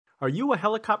Are you a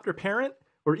helicopter parent?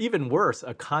 Or even worse,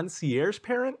 a concierge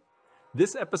parent?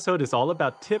 This episode is all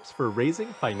about tips for raising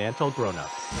financial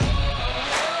grown-ups.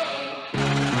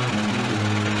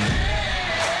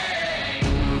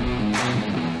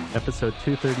 Episode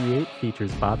 238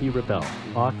 features Bobbi Rebell,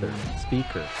 author,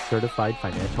 speaker, certified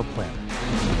financial planner.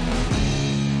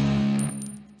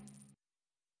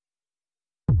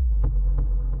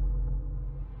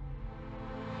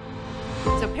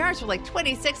 So parents are like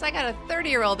 26, I got a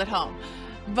 30-year-old at home.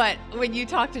 But when you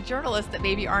talk to journalists that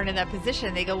maybe aren't in that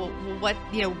position, they go, well, what,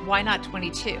 why not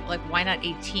 22? Like, why not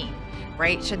 18,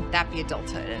 right? Shouldn't that be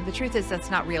adulthood? And the truth is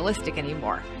that's not realistic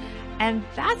anymore. And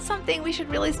that's something we should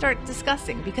really start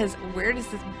discussing, because where is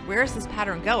this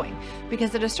pattern going?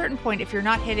 Because at a certain point, if you're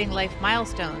not hitting life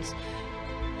milestones,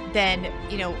 then,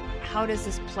 how does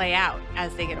this play out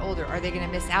as they get older? Are they going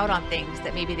to miss out on things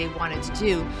that maybe they wanted to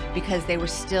do because they were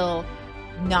still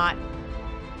not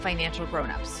financial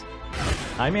grown-ups?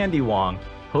 I'm Andy Wong,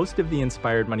 host of the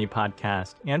Inspired Money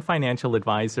podcast and financial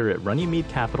advisor at Runnymede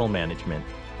Capital Management.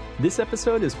 This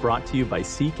episode is brought to you by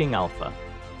Seeking Alpha.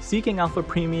 Seeking Alpha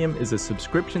Premium is a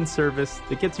subscription service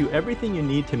that gets you everything you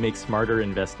need to make smarter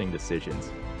investing decisions.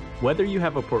 Whether you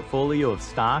have a portfolio of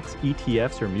stocks,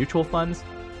 ETFs, or mutual funds,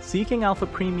 Seeking Alpha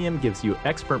Premium gives you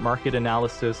expert market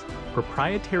analysis,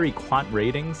 proprietary quant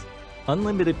ratings,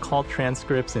 unlimited call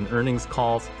transcripts and earnings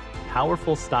calls,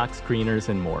 powerful stock screeners,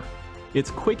 and more. It's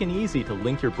quick and easy to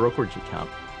link your brokerage account.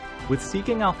 With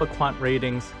Seeking Alpha Quant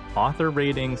ratings, author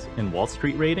ratings, and Wall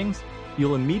Street ratings,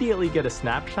 you'll immediately get a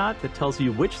snapshot that tells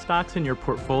you which stocks in your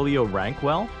portfolio rank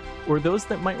well, or those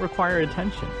that might require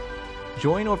attention.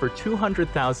 Join over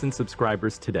 200,000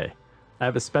 subscribers today. I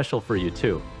have a special for you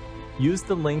too. Use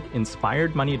the link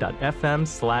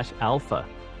inspiredmoney.fm/alpha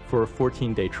for a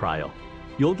 14-day trial.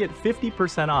 You'll get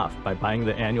 50% off by buying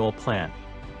the annual plan.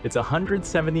 It's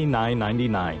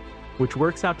 $179.99, which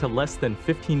works out to less than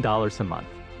 $15 a month.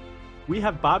 We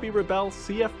have Bobbi Rebell,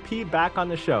 CFP, back on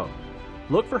the show.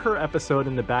 Look for her episode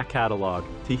in the back catalog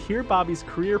to hear Bobbi's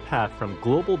career path from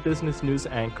global business news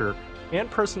anchor and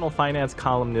personal finance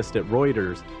columnist at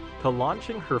Reuters to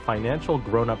launching her financial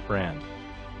grown-up brand.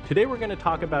 Today we're going to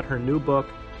talk about her new book,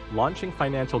 Launching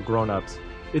Financial Grownups.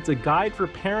 It's a guide for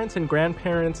parents and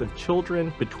grandparents of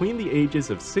children between the ages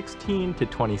of 16 to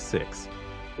 26.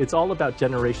 It's all about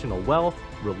generational wealth,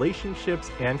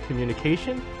 relationships, and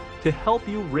communication to help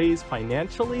you raise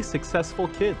financially successful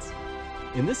kids.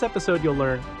 In this episode, you'll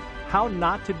learn how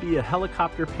not to be a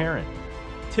helicopter parent,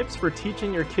 tips for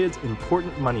teaching your kids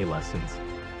important money lessons,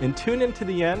 and tune in to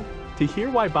the end to hear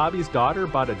why Bobbi's daughter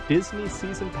bought a Disney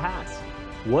season pass.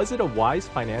 Was it a wise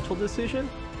financial decision?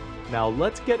 Now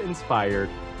let's get inspired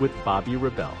with Bobbi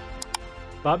Rebell.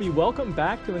 Bobbi, welcome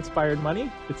back to Inspired Money.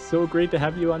 It's so great to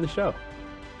have you on the show.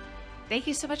 Thank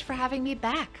you so much for having me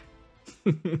back.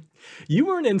 You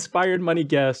were an Inspired Money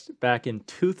guest back in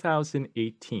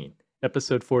 2018,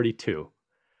 episode 42.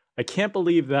 I can't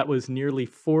believe that was nearly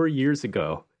 4 years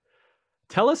ago.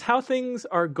 Tell us how things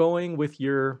are going with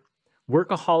your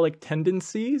workaholic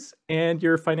tendencies and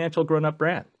your financial grown-up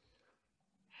brand.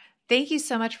 Thank you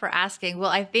so much for asking.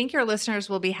 Well, I think your listeners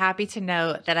will be happy to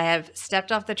know that I have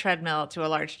stepped off the treadmill to a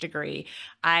large degree.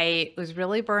 I was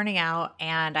really burning out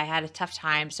and I had a tough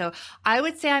time. So I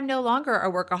would say I'm no longer a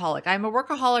workaholic. I'm a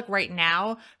workaholic right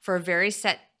now for a very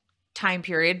set time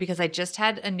period because I just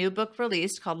had a new book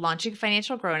released called Launching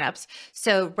Financial Grownups.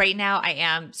 So right now I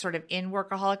am sort of in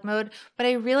workaholic mode, but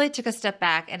I really took a step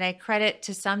back and I credit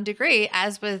to some degree,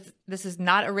 as with, this is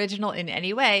not original in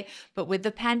any way, but with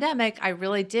the pandemic, I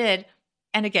really did.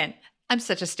 And again, I'm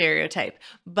such a stereotype,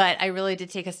 but I really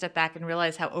did take a step back and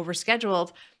realize how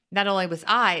overscheduled not only was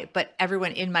I, but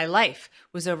everyone in my life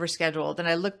was overscheduled. And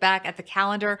I look back at the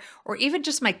calendar or even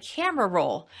just my camera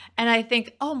roll and I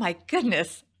think, oh my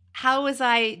goodness, how was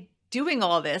I doing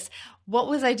all this? What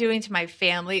was I doing to my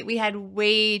family? We had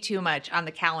way too much on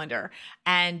the calendar.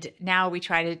 And now we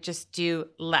try to just do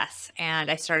less.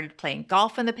 And I started playing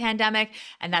golf in the pandemic.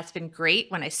 And that's been great.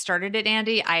 When I started it,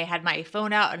 Andy, I had my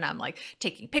phone out and I'm like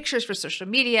taking pictures for social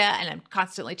media and I'm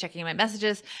constantly checking my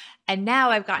messages. And now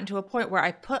I've gotten to a point where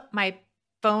I put my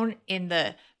phone in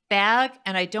the bag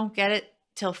and I don't get it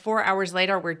till 4 hours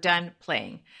later, we're done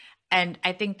playing. And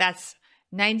I think that's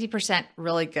 90%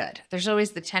 really good. There's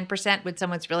always the 10% when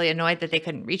someone's really annoyed that they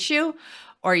couldn't reach you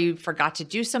or you forgot to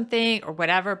do something or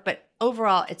whatever. But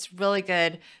overall, it's really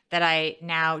good that I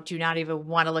now do not even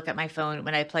want to look at my phone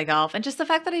when I play golf. And just the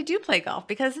fact that I do play golf,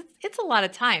 because it's a lot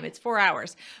of time. It's 4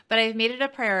 hours. But I've made it a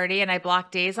priority and I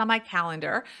block days on my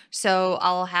calendar. So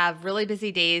I'll have really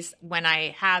busy days when I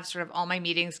have sort of all my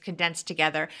meetings condensed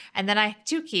together. And then I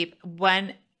do keep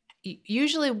one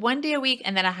usually 1 day a week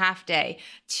and then a half day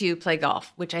to play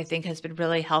golf, which I think has been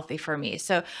really healthy for me.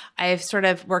 So I've sort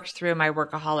of worked through my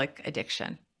workaholic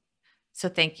addiction. So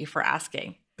thank you for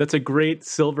asking. That's a great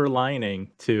silver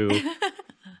lining to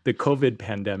the COVID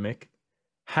pandemic.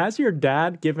 Has your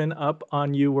dad given up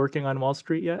on you working on Wall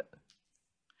Street yet?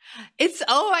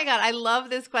 Oh my God, I love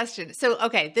this question. So,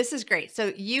 okay, this is great.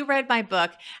 So you read my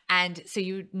book, and so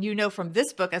you know from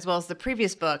this book as well as the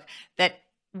previous book that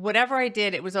whatever I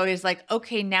did, it was always like,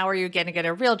 okay, now are you going to get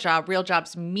a real job? Real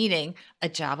jobs meaning a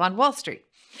job on Wall Street.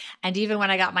 And even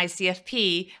when I got my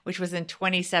CFP, which was in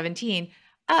 2017,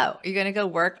 oh, you're going to go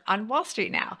work on Wall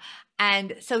Street now.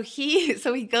 And so he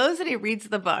goes and he reads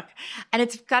the book, and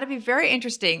it's got to be very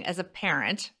interesting as a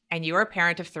parent, and you're a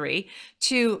parent of 3,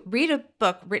 to read a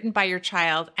book written by your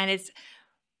child, and it's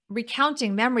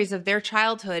recounting memories of their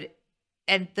childhood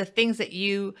and the things that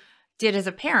you did as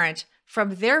a parent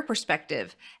from their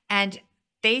perspective, and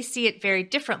they see it very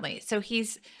differently. So he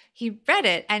read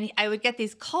it, and I would get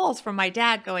these calls from my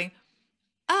dad going,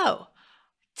 "Oh,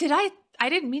 I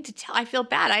didn't mean to tell. I feel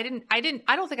bad. I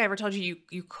don't think I ever told you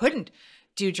you couldn't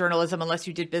do journalism unless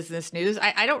you did business news.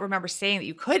 I don't remember saying that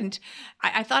you couldn't.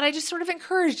 I thought I just sort of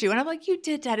encouraged you." And I'm like, "You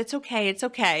did, Dad. It's okay. It's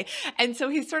okay." And so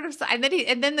he sort of, and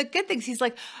then the good things, he's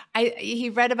like, he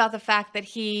read about the fact that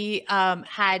he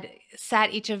had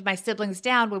sat each of my siblings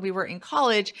down when we were in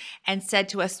college and said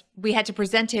to us, we had to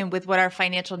present him with what our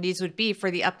financial needs would be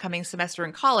for the upcoming semester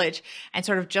in college and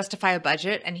sort of justify a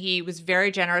budget. And he was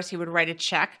very generous. He would write a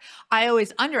check. I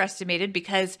always underestimated,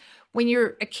 because when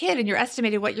you're a kid and you're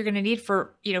estimating what you're going to need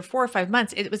for, 4 or 5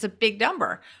 months, it was a big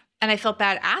number. And I felt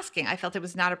bad asking. I felt it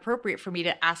was not appropriate for me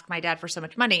to ask my dad for so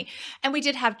much money. And we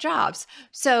did have jobs.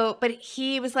 So, but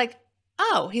he was like,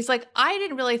 "Oh," he's like, "I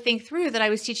didn't really think through that I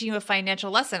was teaching you a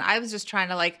financial lesson. I was just trying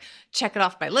to check it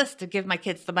off my list to give my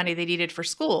kids the money they needed for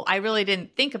school. I really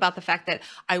didn't think about the fact that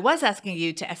I was asking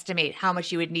you to estimate how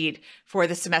much you would need for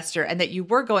the semester and that you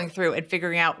were going through and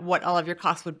figuring out what all of your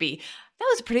costs would be. That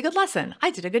was a pretty good lesson.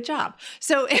 I did a good job."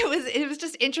 So it was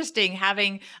just interesting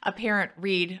having a parent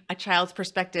read a child's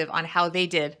perspective on how they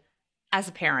did as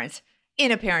a parent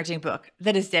in a parenting book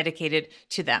that is dedicated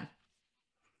to them.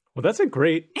 Well, that's a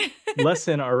great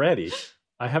lesson already.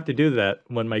 I have to do that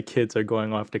when my kids are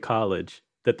going off to college,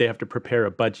 that they have to prepare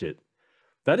a budget.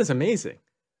 That is amazing.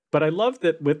 But I love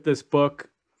that with this book,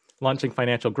 Launching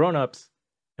Financial Grownups,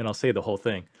 and I'll say the whole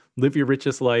thing, live your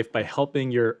richest life by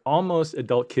helping your almost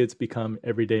adult kids become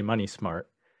everyday money smart.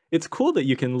 It's cool that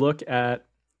you can look at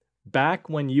back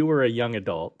when you were a young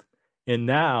adult, and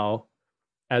now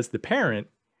as the parent,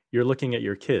 you're looking at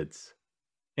your kids.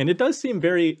 And it does seem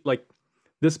very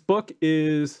this book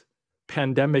is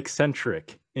pandemic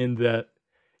centric in that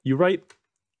you write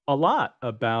a lot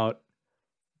about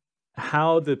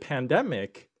how the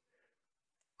pandemic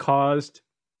caused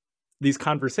these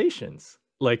conversations,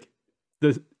 like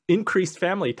the increased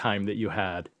family time that you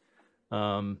had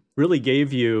really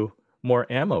gave you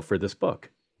more ammo for this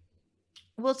book.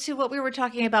 Well, to what we were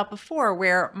talking about before,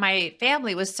 where my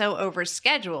family was so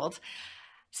overscheduled,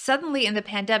 suddenly in the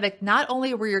pandemic, not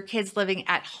only were your kids living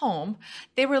at home,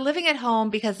 they were living at home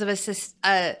because of a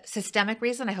systemic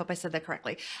reason. I hope I said that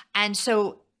correctly. And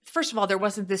so, first of all, there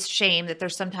wasn't this shame that there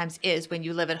sometimes is when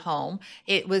you live at home.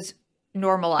 It was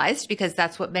normalized because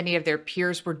that's what many of their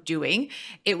peers were doing.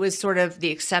 It was sort of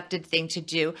the accepted thing to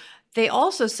do. They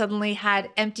also suddenly had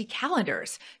empty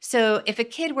calendars. So if a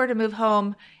kid were to move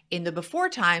home in the before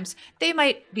times, they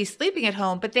might be sleeping at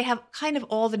home, but they have kind of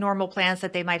all the normal plans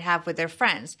that they might have with their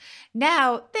friends.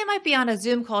 Now, they might be on a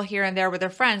Zoom call here and there with their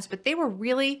friends, but they were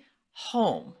really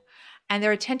home. And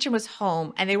their attention was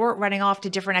home, and they weren't running off to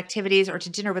different activities or to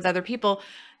dinner with other people.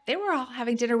 They were all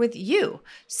having dinner with you.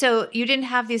 So you didn't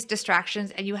have these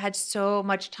distractions, and you had so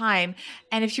much time.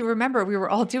 And if you remember, we were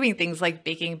all doing things like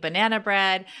baking banana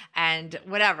bread and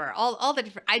whatever, all the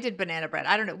different, I did banana bread.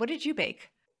 I don't know. What did you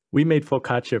bake? We made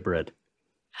focaccia bread.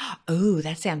 Oh,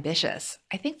 that's ambitious.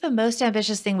 I think the most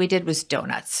ambitious thing we did was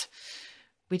donuts.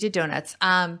 We did donuts.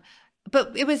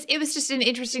 But it was just an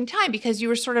interesting time because you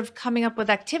were sort of coming up with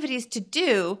activities to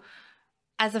do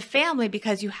as a family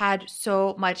because you had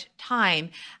so much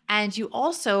time. And you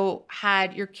also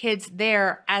had your kids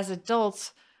there as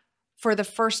adults for the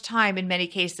first time in many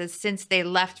cases since they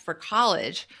left for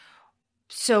college.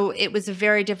 So it was a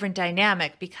very different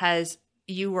dynamic because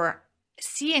you were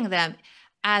seeing them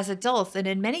as adults. And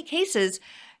in many cases,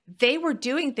 they were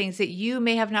doing things that you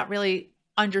may have not really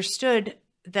understood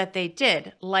that they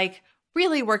did, like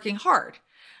really working hard.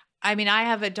 I mean, I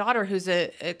have a daughter who's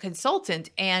a consultant,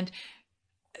 and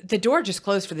the door just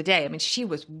closed for the day. I mean, she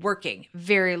was working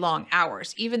very long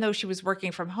hours, even though she was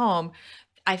working from home.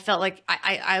 I felt like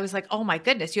I was like, oh my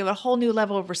goodness, you have a whole new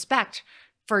level of respect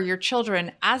for your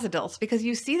children as adults because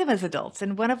you see them as adults.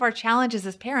 And one of our challenges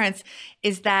as parents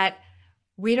is that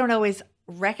we don't always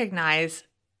recognize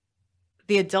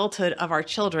the adulthood of our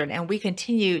children, and we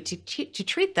continue to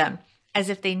treat them as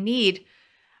if they need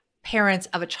parents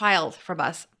of a child from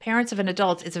us. Parents of an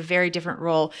adult is a very different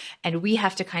role, and we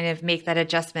have to kind of make that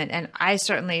adjustment. And I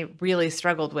certainly really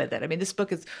struggled with it. I mean, this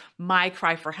book is my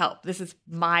cry for help. This is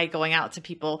my going out to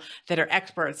people that are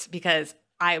experts because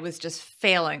I was just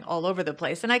failing all over the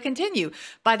place. And I continue,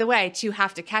 by the way, to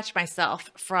have to catch myself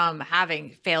from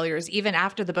having failures. Even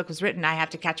after the book was written, I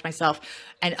have to catch myself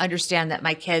and understand that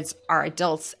my kids are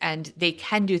adults and they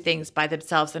can do things by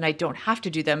themselves and I don't have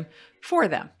to do them for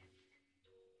them.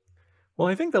 Well,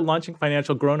 I think that launching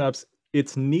financial grownups,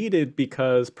 it's needed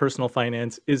because personal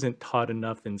finance isn't taught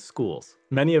enough in schools.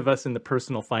 Many of us in the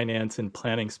personal finance and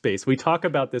planning space, we talk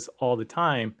about this all the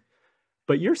time,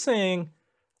 but you're saying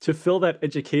to fill that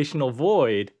educational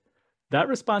void, that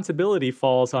responsibility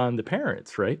falls on the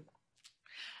parents, right?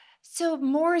 So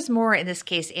more is more in this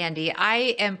case, Andy.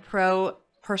 I am pro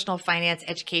personal finance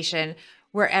education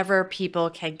wherever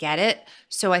people can get it.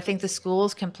 So I think the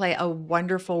schools can play a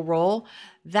wonderful role.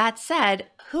 That said,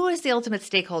 who is the ultimate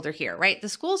stakeholder here, right? The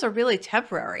schools are really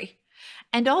temporary.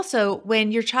 And also,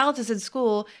 when your child is in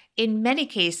school, in many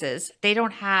cases, they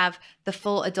don't have the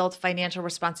full adult financial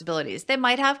responsibilities. They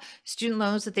might have student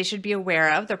loans that they should be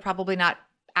aware of. They're probably not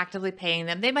actively paying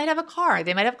them. They might have a car.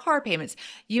 They might have car payments.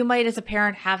 You might, as a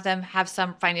parent, have them have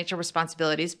some financial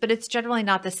responsibilities, but it's generally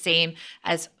not the same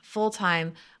as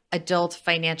full-time adult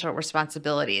financial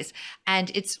responsibilities.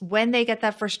 And it's when they get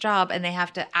that first job and they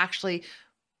have to actually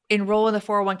enroll in the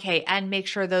 401k and make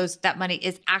sure that money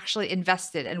is actually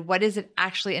invested and what is it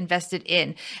actually invested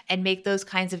in and make those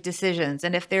kinds of decisions.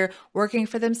 And if they're working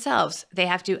for themselves, they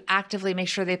have to actively make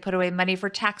sure they put away money for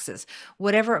taxes,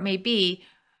 whatever it may be.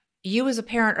 You as a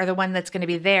parent are the one that's going to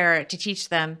be there to teach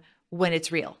them when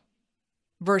it's real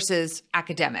versus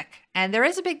academic. And there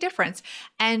is a big difference.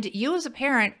 And you as a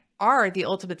parent are the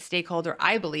ultimate stakeholder,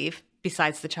 I believe,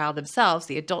 besides the child themselves,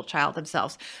 the adult child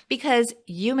themselves, because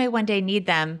you may one day need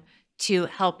them to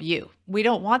help you. We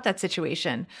don't want that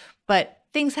situation, but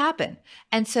things happen.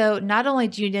 And so not only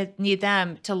do you need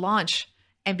them to launch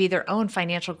and be their own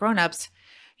financial grownups,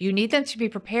 you need them to be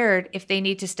prepared if they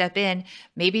need to step in,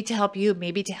 maybe to help you,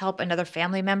 maybe to help another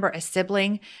family member, a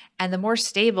sibling. And the more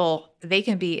stable they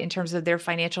can be in terms of their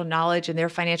financial knowledge and their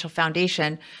financial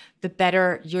foundation, the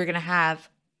better you're going to have,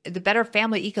 the better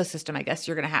family ecosystem, I guess,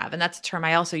 you're going to have. And that's a term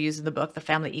I also use in the book, the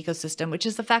family ecosystem, which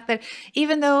is the fact that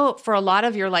even though for a lot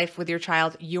of your life with your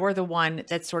child, you're the one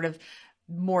that's sort of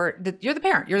you're the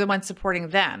parent, you're the one supporting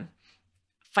them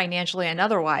financially and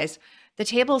otherwise, the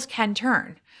tables can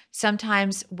turn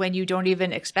sometimes when you don't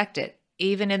even expect it.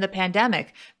 Even in the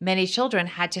pandemic, many children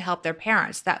had to help their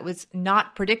parents. That was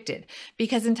not predicted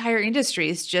because entire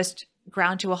industries just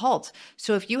ground to a halt.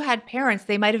 So if you had parents,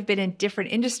 they might have been in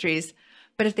different industries,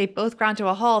 but if they both ground to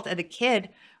a halt and the kid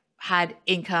had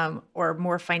income or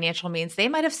more financial means, they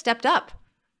might have stepped up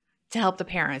to help the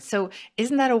parents. So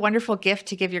isn't that a wonderful gift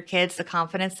to give your kids the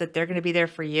confidence that they're going to be there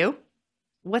for you?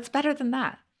 What's better than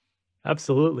that?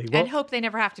 Absolutely. And hope they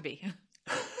never have to be.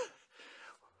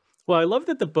 Well, I love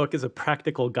that the book is a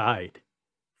practical guide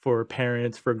for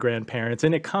parents, for grandparents,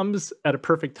 and it comes at a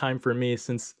perfect time for me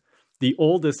since the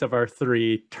oldest of our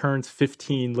three turns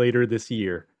 15 later this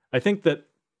year. I think that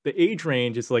the age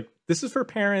range is like, this is for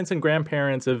parents and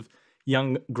grandparents of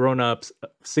young grownups,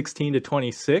 16 to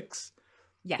 26.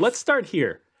 Yes. Let's start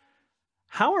here.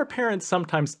 How are parents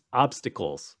sometimes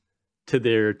obstacles to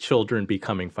their children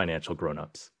becoming financial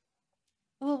grownups?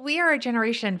 Well, we are a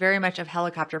generation very much of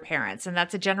helicopter parents, and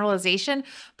that's a generalization,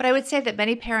 but I would say that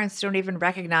many parents don't even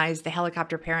recognize the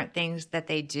helicopter parent things that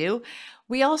they do.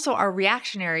 We also are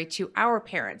reactionary to our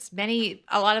parents. A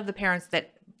lot of the parents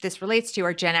that this relates to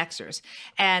are Gen Xers,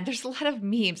 and there's a lot of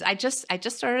memes. I just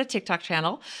started a TikTok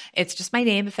channel. It's just my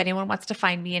name if anyone wants to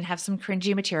find me and have some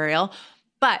cringy material.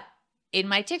 But in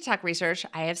my TikTok research,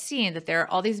 I have seen that there are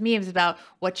all these memes about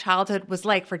what childhood was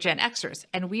like for Gen Xers,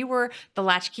 and we were the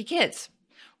latchkey kids.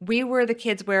 We were the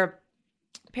kids where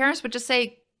parents would just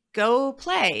say, go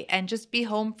play and just be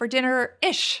home for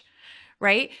dinner-ish,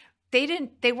 right?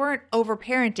 They weren't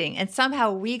over-parenting. And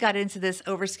somehow we got into this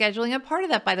overscheduling. And part of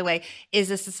that, by the way,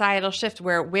 is a societal shift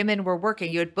where women were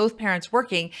working. You had both parents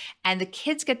working and the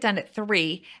kids get done at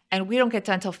 3 and we don't get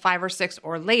done until 5 or 6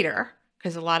 or later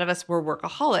because a lot of us were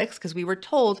workaholics because we were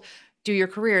told, do your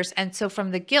careers. And so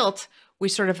from the guilt, we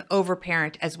sort of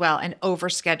overparent as well and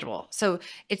overschedule. So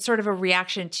it's sort of a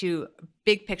reaction to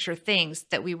big picture things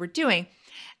that we were doing.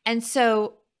 And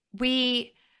so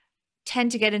we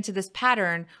tend to get into this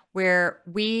pattern where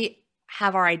we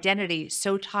have our identity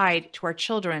so tied to our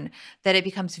children that it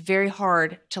becomes very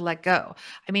hard to let go.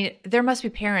 I mean, there must be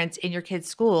parents in your kids'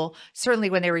 school, certainly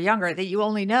when they were younger, that you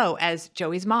only know as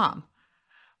Joey's mom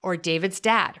or David's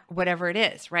dad, whatever it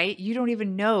is, right? You don't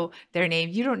even know their name.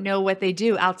 You don't know what they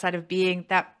do outside of being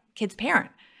that kid's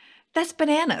parent. That's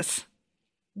bananas.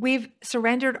 We've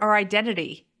surrendered our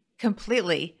identity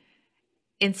completely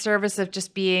in service of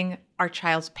just being our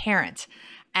child's parent.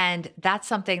 And that's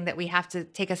something that we have to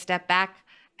take a step back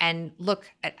and look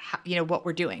at how, what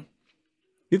we're doing.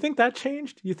 You think that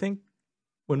changed? You think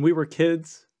when we were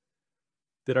kids,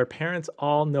 did our parents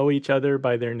all know each other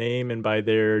by their name and by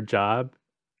their job?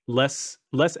 Less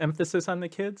emphasis on the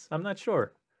kids? I'm not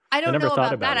sure. I don't never know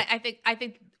thought about that. it. I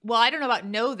think, well, I don't know about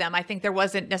know them. I think there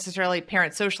wasn't necessarily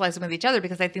parents socializing with each other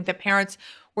because I think the parents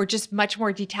were just much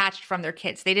more detached from their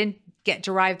kids. They didn't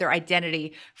derive their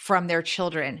identity from their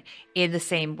children in the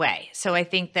same way. So I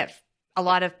think that a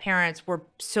lot of parents were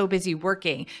so busy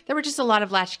working. There were just a lot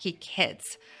of latchkey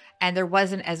kids, and there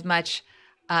wasn't as much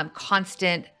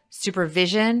constant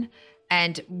supervision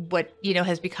and what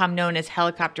has become known as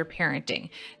helicopter parenting.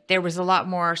 There was a lot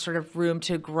more sort of room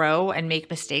to grow and make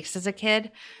mistakes as a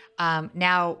kid.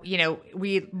 Now,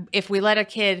 if we let a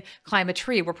kid climb a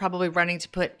tree, we're probably running to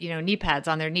put, knee pads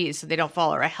on their knees so they don't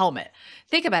fall, or a helmet.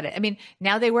 Think about it. I mean,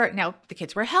 now the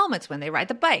kids wear helmets when they ride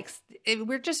the bikes.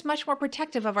 We're just much more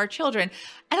protective of our children.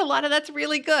 And a lot of that's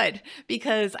really good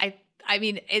because I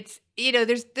mean, it's,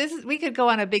 we could go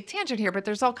on a big tangent here, but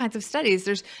there's all kinds of studies.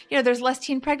 There's less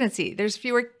teen pregnancy. There's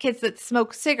fewer kids that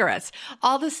smoke cigarettes,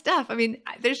 all this stuff. I mean,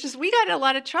 we got in a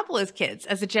lot of trouble as kids,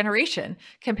 as a generation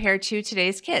compared to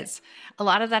today's kids. A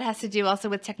lot of that has to do also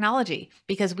with technology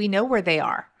because we know where they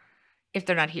are if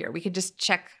they're not here. We can just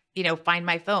check, Find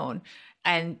My Phone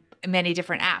and many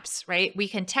different apps, right? We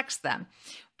can text them.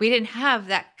 We didn't have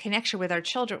that connection with our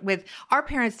children. Our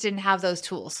parents didn't have those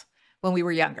tools when we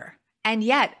were younger. And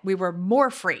yet we were more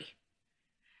free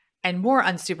and more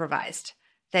unsupervised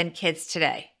than kids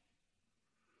today.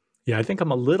 Yeah, I think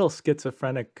I'm a little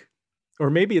schizophrenic, or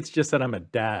maybe it's just that I'm a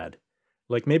dad.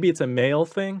 Like maybe it's a male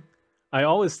thing.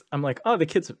 I'm like, oh, the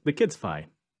kid's fine.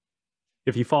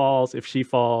 If he falls, if she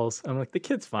falls, I'm like, the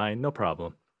kid's fine, no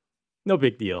problem. No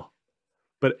big deal.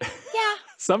 But yeah,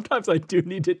 sometimes I do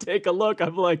need to take a look.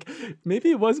 I'm like, maybe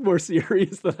it was more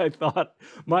serious than I thought.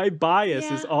 My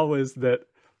bias is always that,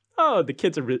 oh, the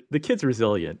kid's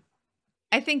resilient.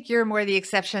 I think you're more the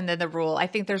exception than the rule. I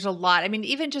think there's a lot. I mean,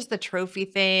 even just the trophy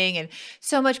thing and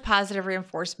so much positive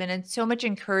reinforcement and so much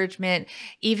encouragement,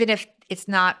 even if it's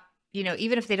not,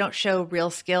 even if they don't show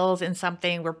real skills in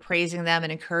something, we're praising them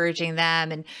and encouraging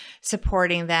them and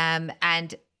supporting them.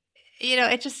 And,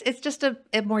 it's just a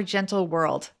more gentle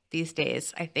world these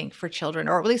days, I think, for children,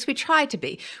 or at least we try to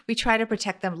be. We try to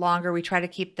protect them longer. We try to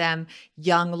keep them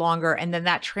young longer. And then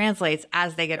that translates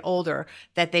as they get older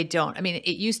that they don't. I mean,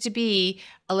 it used to be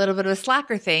a little bit of a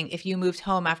slacker thing if you moved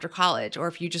home after college, or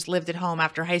if you just lived at home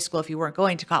after high school if you weren't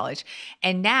going to college.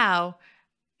 And now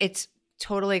it's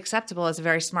totally acceptable as a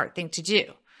very smart thing to do,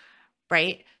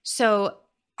 right? So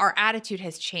our attitude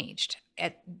has changed.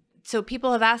 So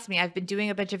people have asked me, I've been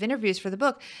doing a bunch of interviews for the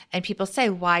book, and people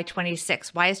say, why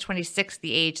 26? Why is 26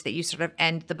 the age that you sort of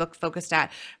end the book focused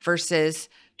at versus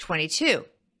 22?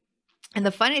 And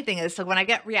the funny thing is, so when I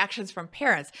get reactions from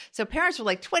parents, so parents are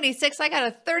like, 26, I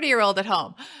got a 30-year-old at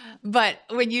home. But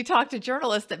when you talk to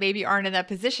journalists that maybe aren't in that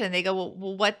position, they go,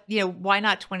 well, what, why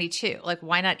not 22? Like,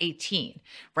 why not 18,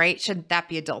 right? Shouldn't that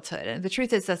be adulthood? And the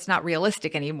truth is that's not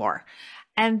realistic anymore.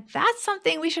 And that's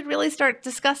something we should really start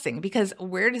discussing, because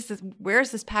where is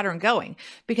this pattern going?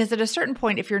 Because at a certain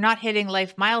point, if you're not hitting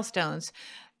life milestones,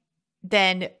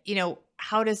 then,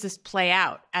 how does this play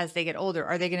out as they get older?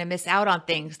 Are they going to miss out on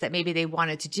things that maybe they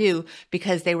wanted to do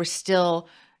because they were still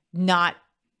not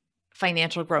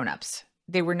financial grownups?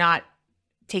 They were not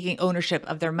taking ownership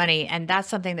of their money. And that's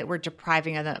something that we're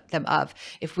depriving them of.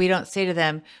 If we don't say to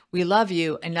them, we love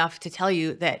you enough to tell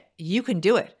you that you can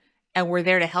do it, and we're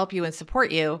there to help you and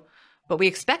support you, but we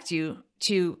expect you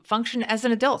to function as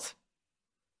an adult.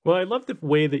 Well, I love the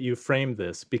way that you framed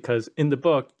this, because in the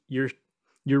book, you're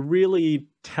really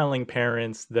telling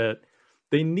parents that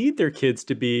they need their kids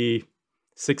to be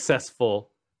successful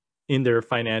in their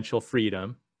financial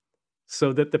freedom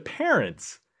so that the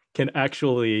parents can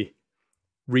actually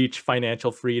reach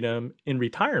financial freedom in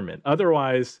retirement.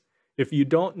 Otherwise, if you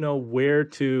don't know where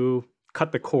to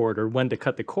cut the cord or when to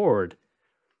cut the cord,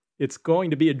 it's going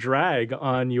to be a drag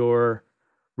on your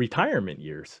retirement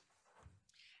years.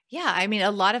 Yeah, I mean,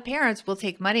 a lot of parents will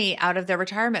take money out of their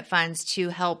retirement funds to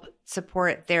help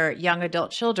support their young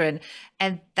adult children.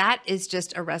 And that is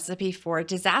just a recipe for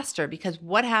disaster because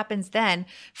what happens then?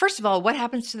 First of all, what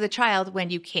happens to the child when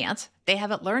you can't? They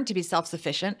haven't learned to be self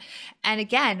sufficient. And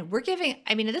again, we're giving,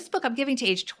 I mean, in this book, I'm giving to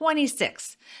age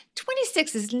 26.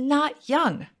 26 is not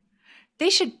young. They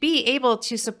should be able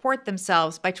to support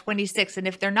themselves by 26. And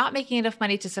if they're not making enough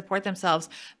money to support themselves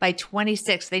by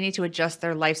 26, they need to adjust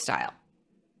their lifestyle.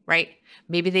 Right?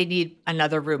 Maybe they need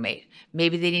another roommate.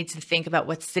 Maybe they need to think about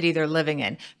what city they're living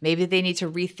in. Maybe they need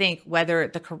to rethink whether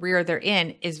the career they're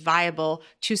in is viable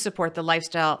to support the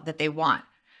lifestyle that they want.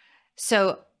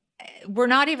 So we're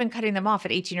not even cutting them off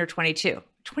at 18 or 22.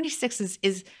 26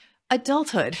 is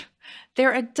adulthood.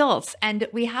 They're adults. And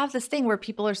we have this thing where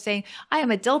people are saying, I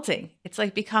am adulting. It's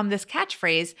like become this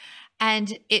catchphrase.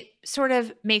 And it sort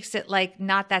of makes it like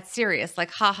not that serious, like,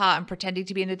 haha, I'm pretending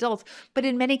to be an adult. But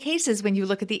in many cases, when you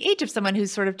look at the age of someone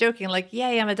who's sort of joking, like,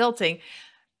 yay, I'm adulting,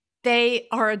 they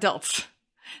are adults.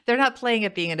 They're not playing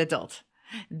at being an adult.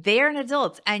 They're an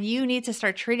adult, and you need to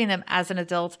start treating them as an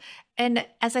adult. And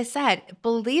as I said,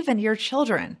 believe in your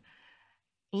children.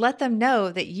 Let them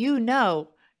know that you know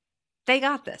they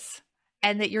got this.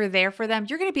 And that you're there for them.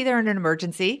 You're going to be there in an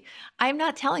emergency. I'm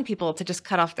not telling people to just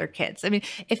cut off their kids. I mean,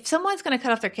 if someone's going to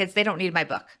cut off their kids, they don't need my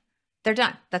book. They're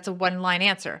done. That's a one-line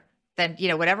answer. Then,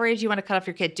 whatever age you want to cut off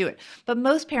your kid, do it. But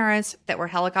most parents that were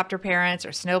helicopter parents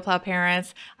or snowplow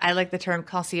parents, I like the term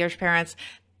concierge parents,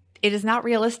 it is not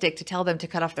realistic to tell them to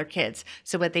cut off their kids.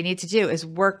 So what they need to do is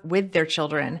work with their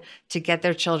children to get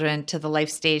their children to the life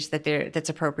stage that's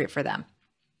appropriate for them.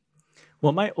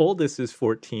 Well, my oldest is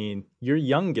 14. Your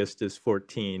youngest is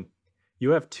 14. You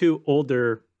have two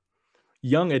older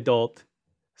young adult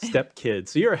stepkids.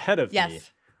 So you're ahead of me.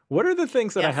 What are the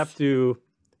things that I have to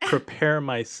prepare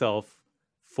myself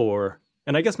for?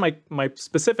 And I guess my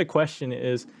specific question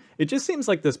is, it just seems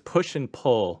like this push and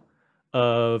pull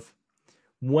of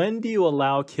when do you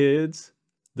allow kids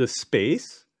the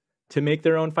space to make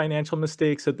their own financial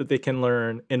mistakes so that they can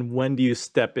learn? And when do you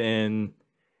step in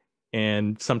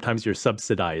and sometimes you're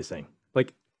subsidizing?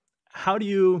 Like, how do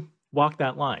you walk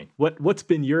that line? What's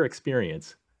been your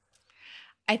experience?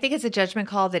 I think it's a judgment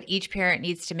call that each parent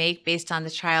needs to make based on the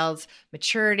child's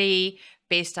maturity,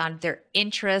 based on their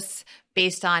interests,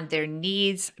 based on their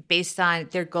needs, based on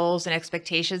their goals and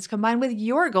expectations, combined with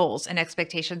your goals and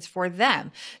expectations for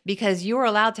them, because you are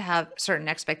allowed to have certain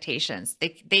expectations.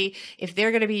 If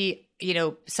they're going to be,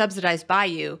 subsidized by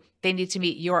you, they need to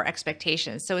meet your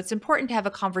expectations. So it's important to have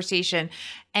a conversation.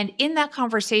 And in that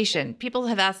conversation, people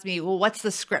have asked me, well, what's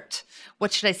the script?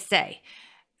 What should I say?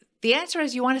 The answer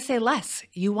is you want to say less.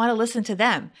 You want to listen to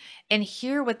them and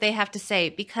hear what they have to say,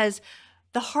 because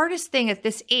the hardest thing at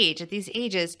these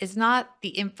ages, is not the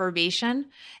information.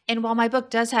 And while my book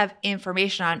does have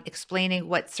information on explaining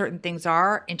what certain things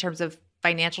are in terms of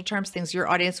financial terms, things your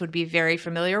audience would be very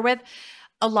familiar with,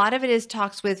 a lot of it is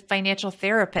talks with financial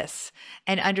therapists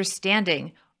and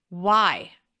understanding why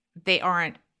they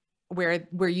aren't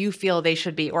where you feel they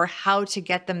should be or how to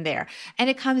get them there.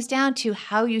 And it comes down to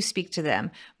how you speak to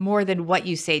them more than what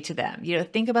you say to them.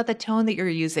 Think about the tone that you're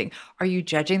using. Are you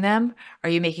judging them? Are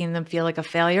you making them feel like a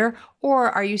failure? Or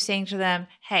are you saying to them,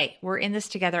 hey, we're in this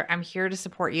together. I'm here to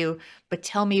support you, but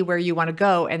tell me where you want to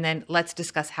go. And then let's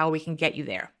discuss how we can get you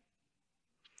there.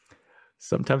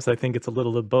 Sometimes I think it's a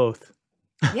little of both.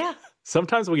 Yeah.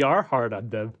 Sometimes we are hard on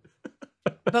them.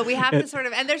 But we have to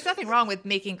and there's nothing wrong with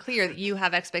making clear that you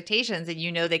have expectations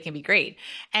and they can be great.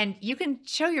 And you can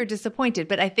show you're disappointed,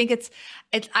 but I think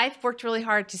I've worked really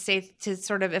hard to say,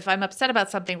 if I'm upset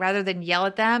about something, rather than yell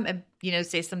at them and,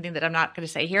 say something that I'm not going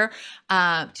to say here,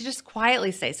 to just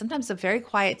quietly say, sometimes a very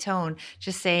quiet tone,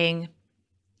 just saying,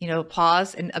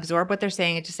 pause and absorb what they're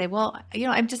saying and just say, well,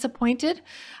 I'm disappointed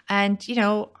and,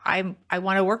 I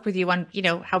want to work with you on,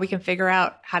 how we can figure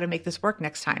out how to make this work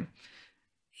next time.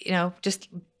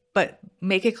 But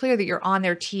make it clear that you're on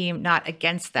their team, not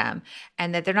against them,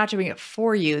 and that they're not doing it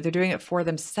for you. They're doing it for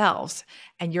themselves,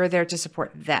 and you're there to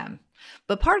support them.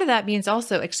 But part of that means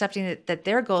also accepting that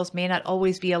their goals may not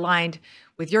always be aligned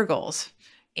with your goals.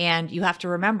 And you have to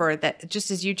remember that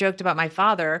just as you joked about my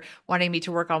father wanting me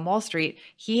to work on Wall Street,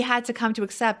 he had to come to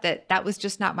accept that that was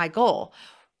just not my goal.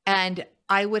 And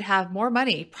I would have more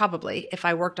money probably if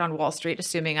I worked on Wall Street,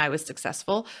 assuming I was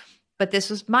successful. But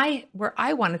this was where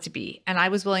I wanted to be. And I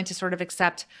was willing to sort of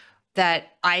accept that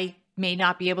I may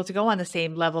not be able to go on the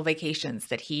same level vacations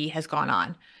that he has gone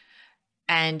on.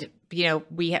 And,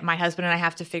 my husband and I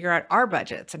have to figure out our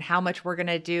budgets and how much we're going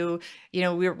to do.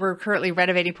 We're currently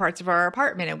renovating parts of our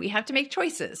apartment and we have to make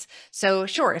choices. So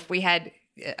sure, if we had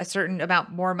a certain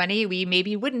amount more money, we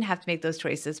maybe wouldn't have to make those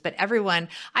choices. But everyone,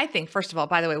 I think, first of all,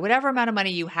 by the way, whatever amount of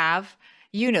money you have,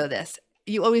 you know this,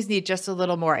 you always need just a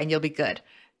little more and you'll be good.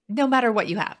 No matter what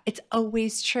you have. It's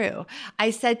always true.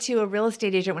 I said to a real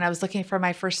estate agent when I was looking for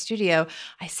my first studio,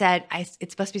 I said,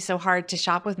 it's supposed to be so hard to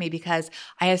shop with me because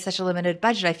I have such a limited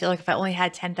budget. I feel like if I only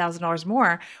had $10,000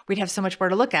 more, we'd have so much more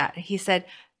to look at. And he said,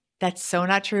 that's so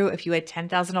not true. If you had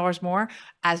 $10,000 more,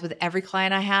 as with every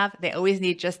client I have, they always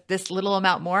need just this little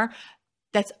amount more.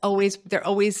 They're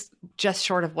always just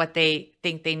short of what they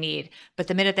think they need. But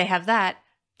the minute they have that,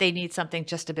 they need something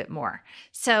just a bit more.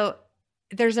 So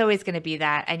there's always going to be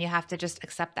that, and you have to just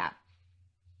accept that.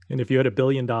 And if you had $1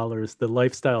 billion, the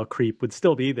lifestyle creep would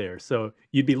still be there. So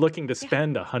you'd be looking to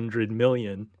spend 100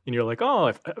 million, and you're like, oh,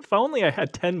 if only I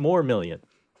had 10 more million.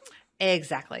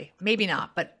 Exactly. Maybe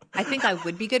not, but I think I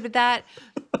would be good with that.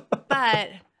 But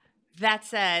that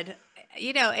said,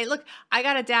 look, I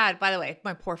got a dad, by the way,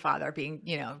 my poor father being,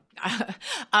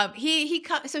 so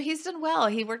he's done well.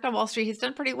 He worked on Wall Street. He's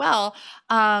done pretty well.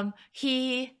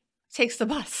 He takes the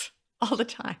bus all the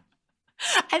time.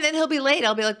 And then he'll be late.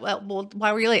 I'll be like, well,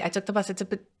 why were you late? I took the bus. I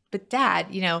said, but Dad,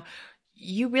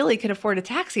 you really could afford a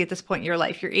taxi at this point in your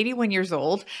life. You're 81 years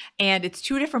old and it's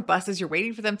 2 different buses. You're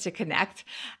waiting for them to connect.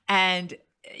 And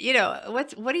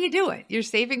what are you doing? You're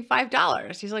saving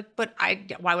 $5. He's like, but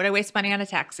why would I waste money on a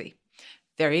taxi?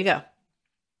 There you go.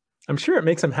 I'm sure it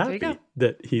makes him happy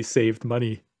that he saved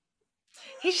money.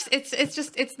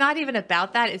 It's not even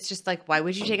about that. It's just like, why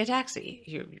would you take a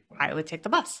taxi? I would take the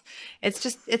bus. It's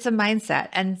a mindset.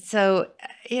 And so,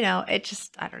 I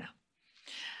don't know.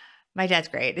 My dad's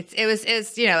great. I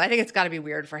think it's gotta be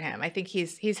weird for him. I think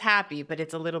he's happy, but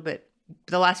it's a little bit,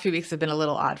 the last few weeks have been a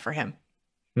little odd for him.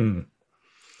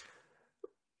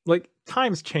 Like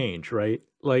times change, right?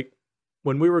 Like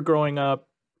when we were growing up,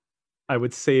 I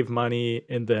would save money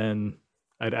and then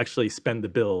I'd actually spend the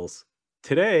bills.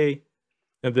 Today,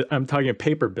 I'm talking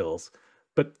paper bills,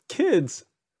 but kids,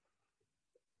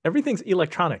 everything's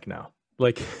electronic now.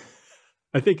 Like,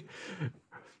 I think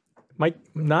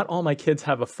not all my kids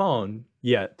have a phone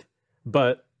yet,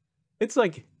 but it's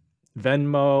like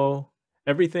Venmo,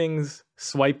 everything's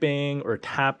swiping or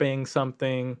tapping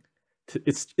something.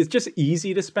 It's just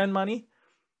easy to spend money.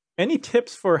 Any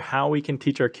tips for how we can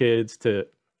teach our kids to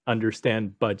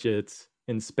understand budgets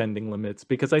and spending limits?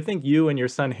 Because I think you and your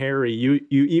son Harry, you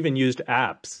even used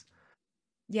apps.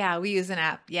 Yeah, we use an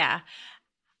app. Yeah.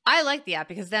 I like the app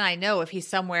because then I know if he's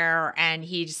somewhere and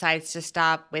he decides to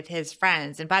stop with his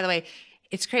friends. And by the way,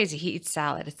 it's crazy. He eats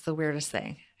salad. It's the weirdest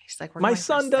thing. He's like, my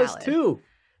son does too.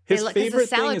 His favorite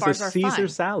thing is a Caesar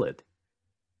salad.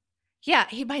 Yeah,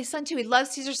 my son too. He loves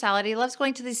Caesar salad. He loves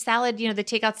going to these the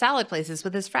takeout salad places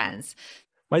with his friends.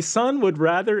 My son would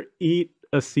rather eat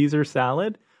a Caesar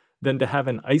salad than to have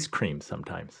an ice cream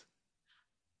sometimes.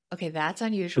 Okay, that's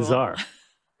unusual. Bizarre.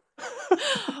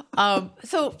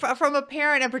 So from a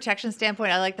parent and protection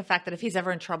standpoint, I like the fact that if he's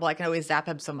ever in trouble, I can always zap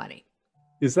him some money.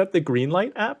 Is that the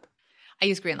Greenlight app? I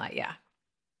use Greenlight, yeah.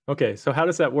 Okay, so how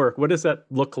does that work? What does that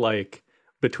look like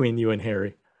between you and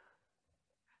Harry?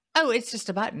 Oh, it's just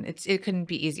a button. It couldn't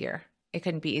be easier. It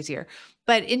couldn't be easier.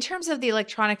 But in terms of the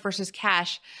electronic versus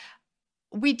cash,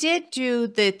 we did do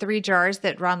the 3 jars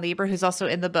that Ron Lieber, who's also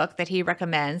in the book, that he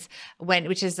recommends,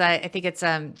 which is I think it's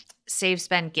Save,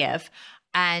 Spend, Give.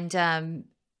 And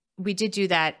we did do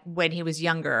that when he was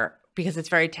younger because it's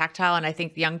very tactile. And I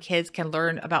think young kids can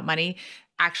learn about money.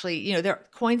 Actually, their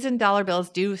coins and dollar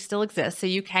bills do still exist. So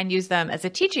you can use them as a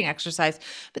teaching exercise.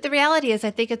 But the reality is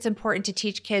I think it's important to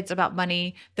teach kids about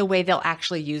money the way they'll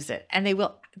actually use it. And they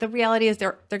will. The reality is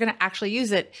they're going to actually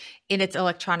use it in its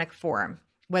electronic form,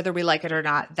 whether we like it or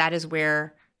not. That is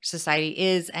where society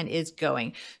is and is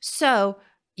going. So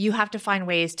you have to find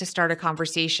ways to start a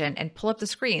conversation and pull up the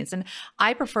screens. And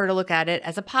I prefer to look at it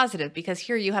as a positive because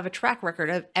here you have a track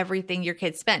record of everything your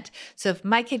kid spent. So if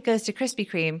my kid goes to Krispy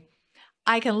Kreme,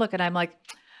 I can look and I'm like,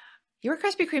 you were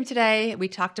Krispy Kreme today. We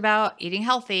talked about eating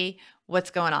healthy.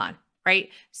 What's going on? Right.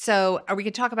 So we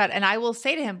could talk about, and I will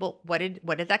say to him, well, what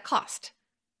did that cost?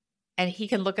 And he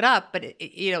can look it up, but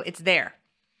it's there.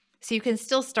 So you can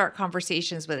still start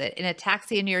conversations with it. In a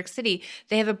taxi in New York City,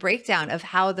 they have a breakdown of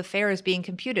how the fare is being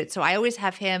computed. So I always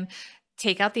have him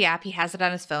take out the app. He has it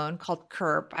on his phone called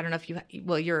Curb. I don't know if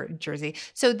you're in Jersey.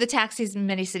 So the taxis in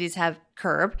many cities have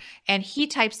Curb, and he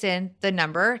types in the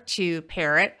number to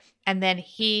pair it. And then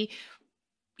he,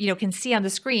 can see on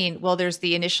the screen, well, there's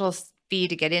the initial fee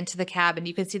to get into the cab, and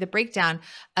you can see the breakdown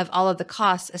of all of the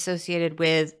costs associated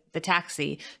with the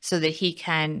taxi so that he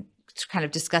can kind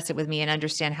of discuss it with me and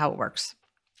understand how it works.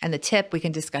 And the tip, we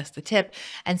can discuss the tip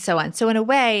and so on. So in a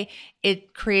way,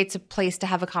 it creates a place to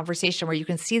have a conversation where you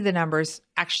can see the numbers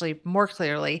actually more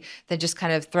clearly than just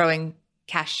kind of throwing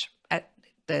cash at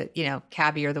the,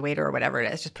 cabbie or the waiter or whatever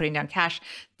it is, just putting down cash.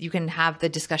 You can have the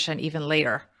discussion even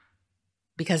later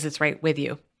because it's right with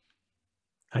you.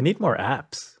 I need more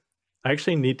apps. I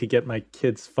actually need to get my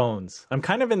kids phones. I'm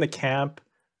kind of in the camp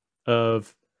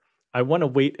of I want to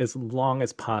wait as long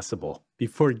as possible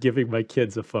before giving my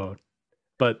kids a phone.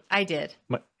 But I did.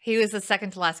 He was the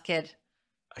second to last kid.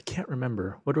 I can't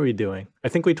remember. What are we doing? I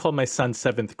think we told my son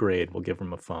 7th grade we'll give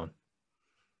him a phone.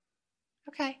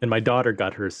 Okay. And my daughter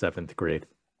got her 7th grade.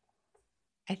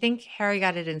 I think Harry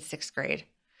got it in 6th grade.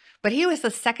 But he was the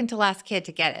second to last kid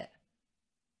to get it.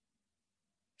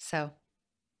 So.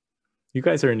 You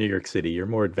guys are in New York City. You're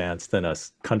more advanced than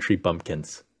us country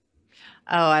bumpkins.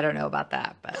 Oh, I don't know about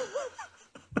that, but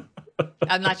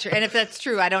I'm not sure. And if that's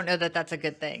true, I don't know that that's a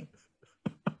good thing.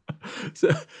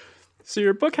 So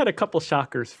your book had a couple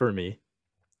shockers for me.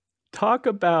 Talk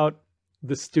about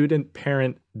the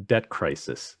student-parent debt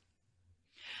crisis.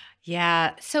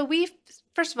 Yeah. So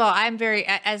first of all, I'm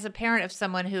as a parent of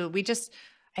someone who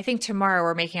I think tomorrow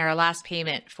we're making our last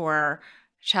payment for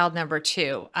child number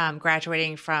 2,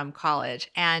 graduating from college.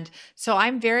 And so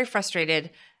I'm very frustrated.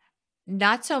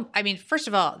 First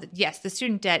of all, yes, the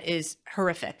student debt is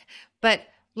horrific, but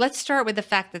let's start with the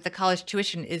fact that the college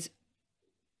tuition is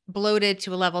bloated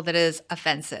to a level that is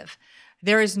offensive.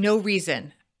 There is no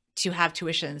reason to have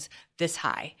tuitions this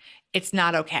high. It's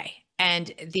not okay.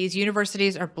 And these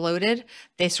universities are bloated.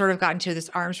 They sort of got into this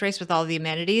arms race with all the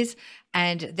amenities,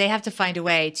 and they have to find a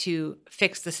way to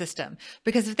fix the system.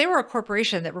 Because if they were a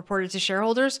corporation that reported to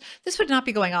shareholders, this would not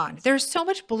be going on. There's so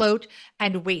much bloat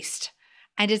and waste,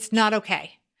 and it's not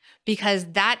okay. Because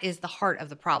that is the heart of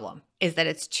the problem, is that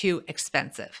it's too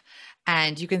expensive.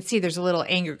 And you can see there's a little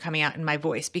anger coming out in my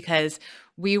voice because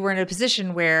we were in a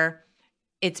position where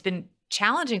it's been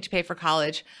challenging to pay for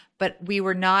college, but we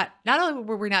were not only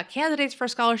were we not candidates for a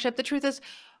scholarship, the truth is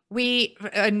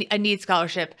a need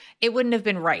scholarship, it wouldn't have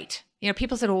been right.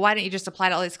 People said, well, why don't you just apply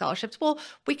to all these scholarships? Well,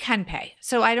 we can pay.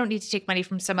 So I don't need to take money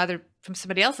from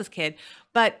somebody else's kid,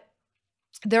 but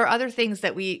there are other things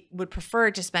that we would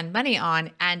prefer to spend money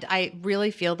on. And I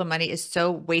really feel the money is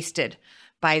so wasted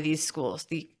by these schools.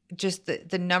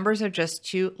 The numbers are just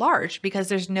too large because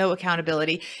there's no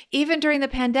accountability. Even during the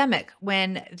pandemic,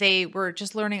 when they were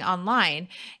just learning online,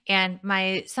 and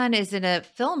my son is in a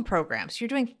film program. So you're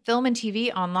doing film and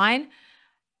TV online?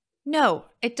 No,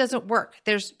 it doesn't work.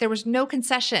 There was no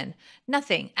concession,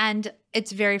 nothing. And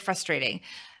it's very frustrating.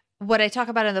 What I talk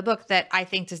about in the book that I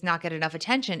think does not get enough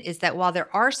attention is that while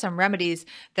there are some remedies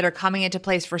that are coming into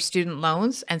place for student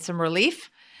loans and some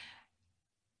relief,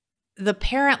 the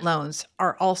parent loans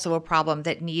are also a problem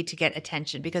that need to get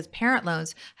attention because parent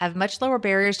loans have much lower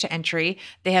barriers to entry.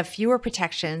 They have fewer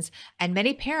protections, and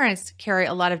many parents carry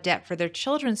a lot of debt for their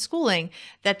children's schooling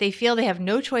that they feel they have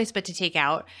no choice but to take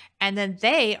out. And then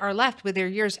they are left with their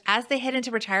years as they head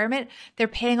into retirement, they're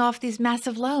paying off these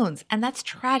massive loans. And that's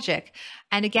tragic.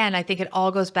 And again, I think it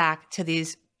all goes back to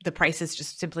the prices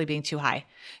just simply being too high.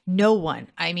 No one,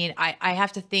 I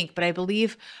have to think, but I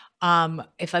believe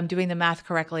if I'm doing the math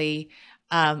correctly,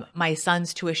 my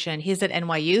son's tuition, he's at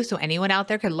NYU. So anyone out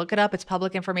there can look it up. It's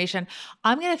public information.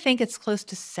 I'm going to think it's close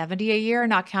to $70 a year,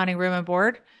 not counting room and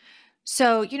board.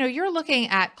 So, you're looking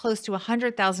at close to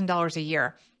 $100,000 a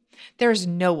year. There's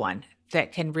no one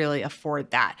that can really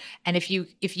afford that. And if you,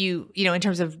 in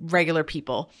terms of regular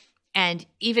people, and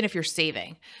even if you're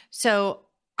saving. So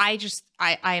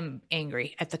I'm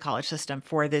angry at the college system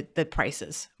for the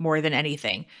prices more than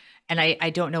anything. And I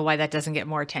don't know why that doesn't get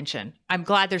more attention. I'm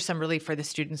glad there's some relief for the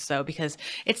students though, because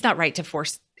it's not right to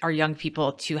force our young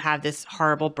people to have this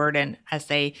horrible burden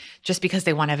just because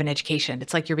they want to have an education.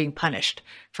 It's like you're being punished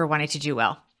for wanting to do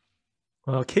well.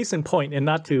 Well, case in point, and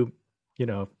not to,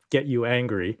 get you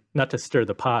angry, not to stir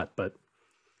the pot, but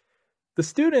the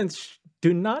students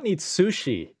do not need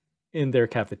sushi in their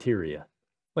cafeteria.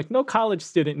 Like no college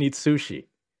student needs sushi.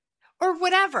 Or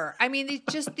whatever.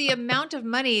 It's just the amount of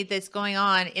money that's going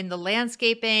on in the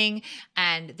landscaping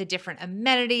and the different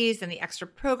amenities and the extra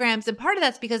programs. And part of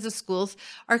that's because the schools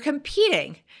are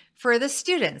competing for the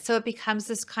students. So it becomes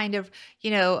this kind of,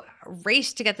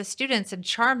 race to get the students and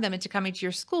charm them into coming to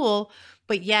your school,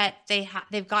 but yet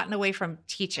they've gotten away from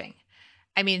teaching.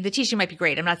 The teaching might be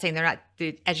great. I'm not saying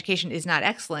the education is not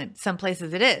excellent. Some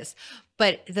places it is,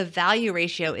 but the value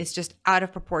ratio is just out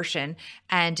of proportion.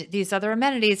 And these other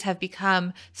amenities have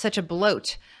become such a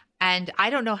bloat. And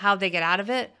I don't know how they get out of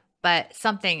it, but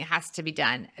something has to be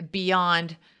done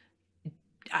beyond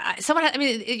I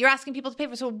mean, you're asking people to pay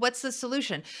for, so what's the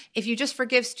solution? If you just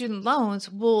forgive student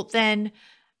loans, well, then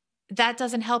that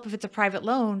doesn't help if it's a private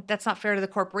loan. That's not fair to the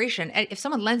corporation. And if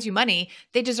someone lends you money,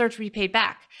 they deserve to be paid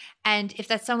back. And if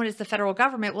that someone is the federal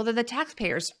government, well, then the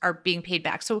taxpayers are being paid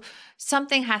back. So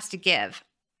something has to give.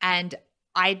 And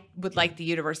I would like the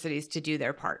universities to do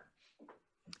their part.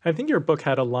 I think your book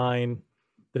had a line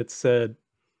that said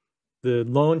the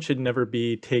loan should never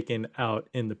be taken out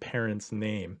in the parent's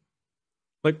name.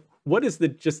 Like, what is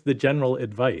just the general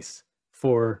advice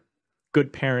for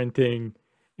good parenting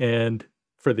and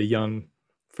for the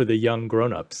young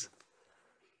grown-ups?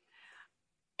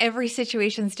 Every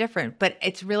situation's different, but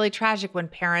it's really tragic when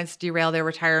parents derail their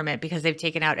retirement because they've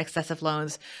taken out excessive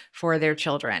loans for their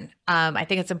children. I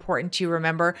think it's important to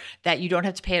remember that you don't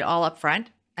have to pay it all up front.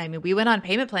 I mean, we went on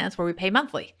payment plans where we pay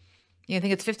monthly. I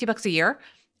think it's $50 a year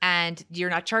and you're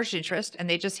not charged interest and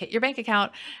they just hit your bank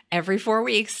account every 4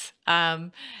 weeks.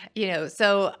 So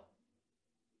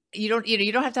you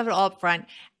don't have to have it all up front.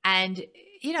 And,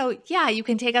 yeah, you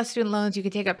can take out student loans, you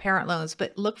can take out parent loans,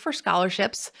 but look for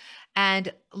scholarships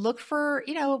and look for,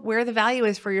 where the value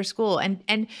is for your school.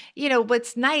 And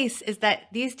what's nice is that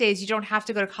these days you don't have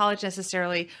to go to college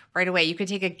necessarily right away. You can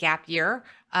take a gap year.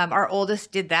 Our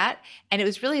oldest did that, and it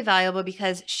was really valuable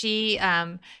because she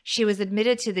was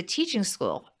admitted to the teaching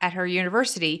school at her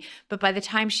university, but by the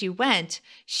time she went,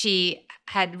 she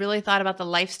had really thought about the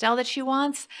lifestyle that she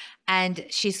wants, and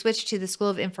she switched to the School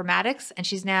of Informatics, and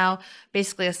she's now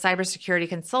basically a cybersecurity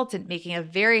consultant making a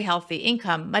very healthy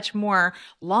income, much more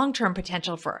long-term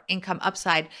potential for income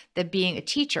upside than being a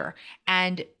teacher.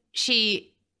 And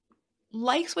she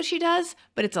likes what she does,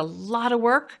 but it's a lot of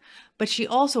work. But she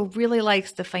also really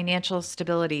likes the financial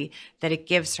stability that it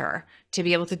gives her to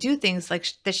be able to do things like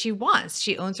that she wants.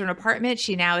 She owns her own apartment.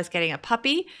 She now is getting a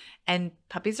puppy, and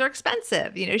puppies are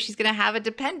expensive. She's going to have a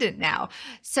dependent now.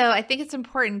 So I think it's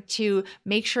important to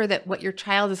make sure that what your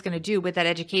child is going to do with that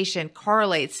education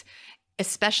correlates,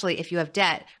 especially if you have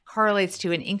debt, correlates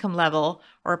to an income level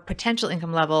or a potential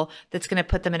income level that's going to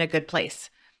put them in a good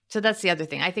place. So that's the other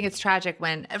thing. I think it's tragic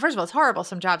when, first of all, it's horrible.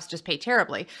 Some jobs just pay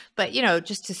terribly, but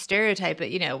just to stereotype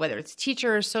it, whether it's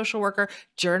teacher, social worker,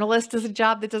 journalist is a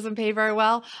job that doesn't pay very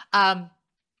well.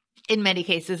 In many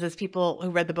cases, as people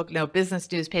who read the book know,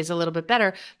 business news pays a little bit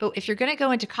better. But if you're going to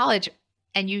go into college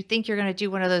and you think you're going to do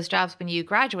one of those jobs when you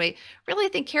graduate, really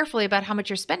think carefully about how much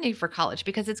you're spending for college,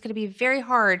 because it's going to be very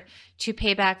hard to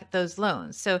pay back those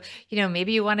loans. So,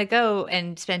 maybe you want to go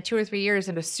and spend 2 or 3 years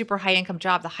in a super high income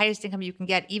job, the highest income you can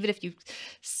get, even if you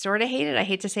sort of hate it. I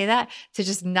hate to say that, to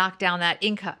just knock down that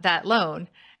income, that loan,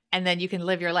 and then you can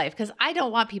live your life. Because I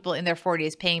don't want people in their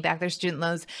 40s paying back their student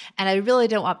loans. And I really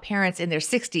don't want parents in their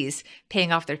 60s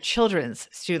paying off their children's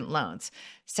student loans.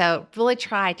 So really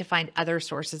try to find other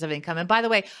sources of income. And by the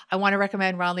way, I want to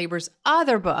recommend Ron Lieber's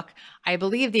other book. I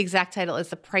believe the exact title is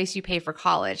The Price You Pay for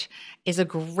College, is a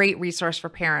great resource for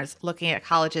parents looking at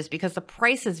colleges because the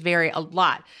prices vary a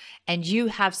lot. And you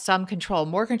have some control,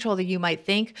 more control than you might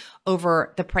think,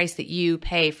 over the price that you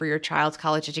pay for your child's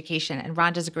college education. And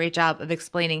Ron does a great job of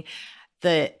explaining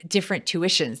the different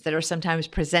tuitions that are sometimes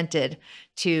presented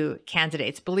to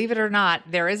candidates. Believe it or not,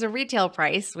 there is a retail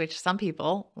price, which some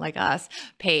people like us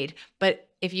paid. But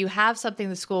if you have something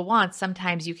the school wants,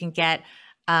 sometimes you can get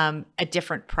a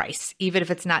different price, even if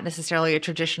it's not necessarily a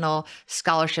traditional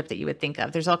scholarship that you would think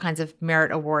of. There's all kinds of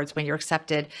merit awards when you're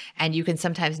accepted, and you can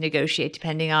sometimes negotiate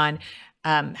depending on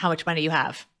how much money you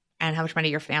have and how much money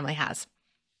your family has.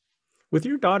 With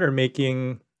your daughter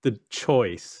making the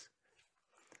choice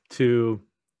to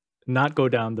not go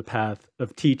down the path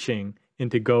of teaching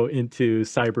and to go into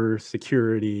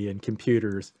cybersecurity and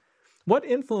computers, what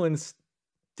influence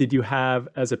did you have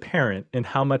as a parent, and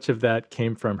how much of that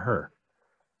came from her?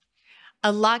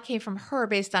 A lot came from her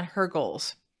based on her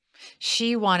goals.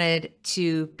 She wanted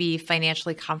to be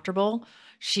financially comfortable.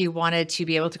 She wanted to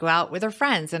be able to go out with her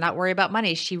friends and not worry about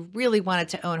money. She really wanted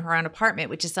to own her own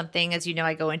apartment, which is something, as you know,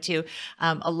 I go into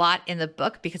a lot in the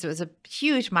book because it was a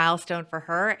huge milestone for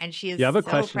her. And she is you have a so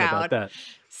question proud, about that.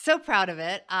 So proud of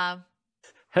it.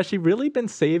 Has she really been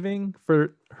saving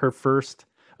for her first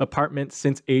apartment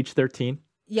since age 13?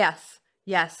 Yes.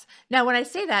 Yes. Now, when I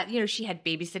say that, she had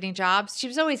babysitting jobs. She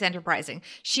was always enterprising.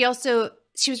 She was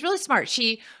really smart.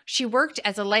 She worked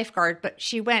as a lifeguard, but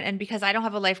she went, and because I don't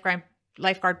have a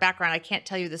lifeguard background, I can't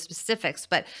tell you the specifics,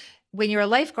 but when you're a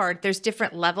lifeguard, there's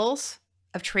different levels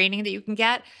of training that you can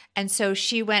get. And so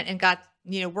she went and got,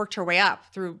 worked her way up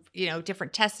through,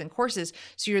 different tests and courses.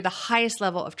 So you're the highest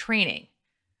level of training.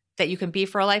 that you can be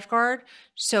for a lifeguard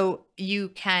so you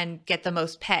can get the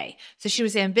most pay. So she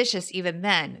was ambitious even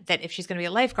then that if she's going to be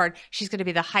a lifeguard, she's going to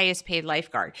be the highest paid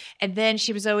lifeguard. And then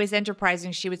she was always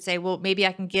enterprising. She would say, well, maybe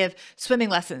I can give swimming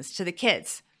lessons to the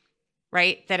kids,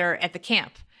 right, that are at the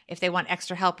camp if they want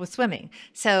extra help with swimming.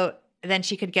 So then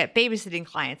she could get babysitting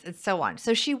clients and so on.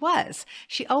 So she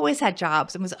always had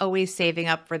jobs and was always saving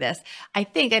up for this. I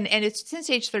think, and it's since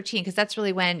age 13, because that's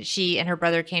really when she and her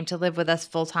brother came to live with us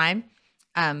full time,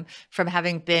 from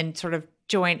having been sort of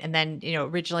joint. And then,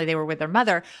 originally they were with their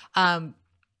mother. And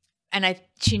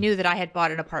she knew that I had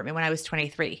bought an apartment when I was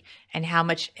 23 and how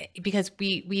much, because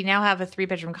we now have a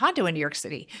 3-bedroom condo in New York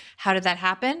City. How did that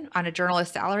happen on a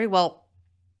journalist salary? Well,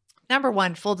 number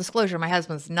one, full disclosure, my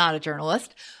husband's not a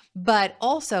journalist, but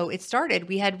also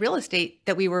we had real estate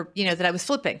that we were, that I was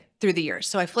flipping through the years.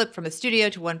 So I flipped from a studio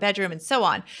to 1 bedroom and so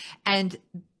on. And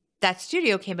that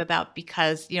studio came about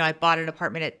because, I bought an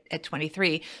apartment at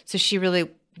 23. So she really,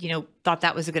 thought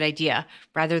that was a good idea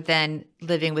rather than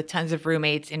living with tons of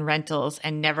roommates in rentals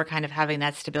and never kind of having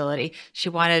that stability. She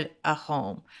wanted a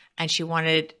home and she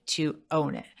wanted to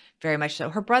own it. Very much so.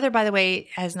 Her brother, by the way,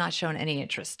 has not shown any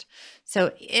interest.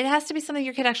 So it has to be something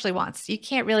your kid actually wants. You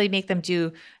can't really make them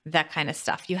do that kind of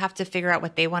stuff. You have to figure out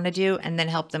what they want to do and then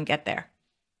help them get there.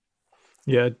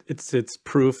 Yeah, it's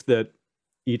proof that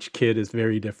each kid is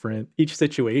very different. Each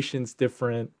situation's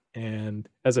different. And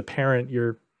as a parent,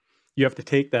 you have to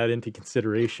take that into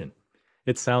consideration.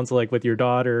 It sounds like with your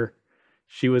daughter,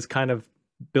 she was kind of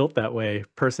built that way,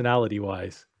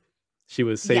 personality-wise. She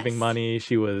was saving money.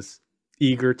 She was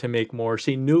eager to make more.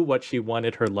 She knew what she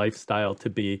wanted her lifestyle to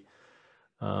be.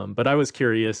 But I was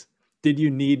curious, did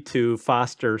you need to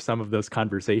foster some of those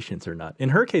conversations or not? In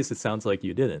her case, it sounds like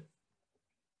you didn't.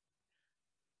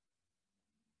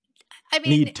 I mean,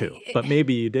 need to, but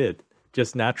maybe you did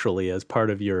just naturally as part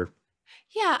of your.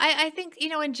 Yeah, I think,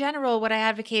 in general, what I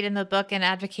advocate in the book and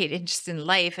advocate just in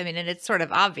life, and it's sort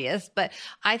of obvious, but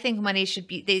I think money should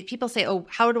be, people say, oh,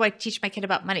 how do I teach my kid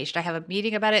about money? Should I have a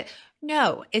meeting about it?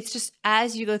 No, it's just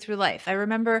as you go through life. I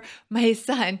remember my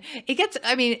son,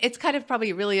 it's kind of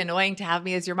probably really annoying to have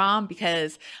me as your mom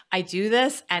because I do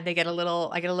this and I get a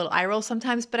little eye roll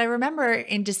sometimes, but I remember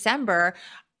in December,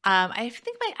 I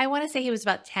think I want to say he was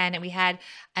about 10 and we had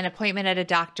an appointment at a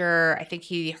doctor. I think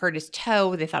he hurt his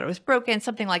toe. They thought it was broken,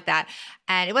 something like that.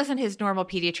 And it wasn't his normal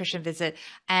pediatrician visit.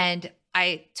 And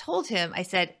I told him, I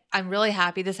said, I'm really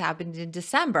happy this happened in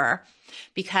December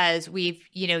because we've,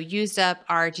 used up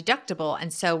our deductible.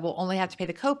 And so we'll only have to pay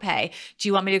the copay. Do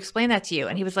you want me to explain that to you?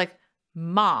 And he was like,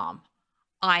 Mom,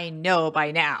 I know by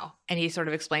now. And he sort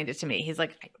of explained it to me. He's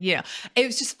like, it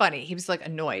was just funny. He was like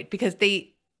annoyed because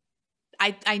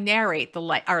I narrate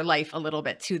our life a little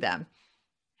bit to them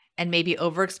and maybe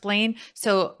over-explain.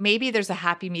 So maybe there's a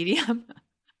happy medium.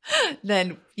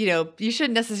 Then, you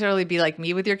shouldn't necessarily be like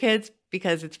me with your kids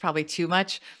because it's probably too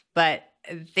much, but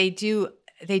they do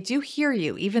hear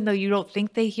you. Even though you don't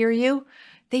think they hear you,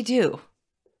 they do.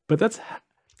 But that's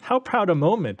how proud a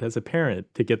moment as a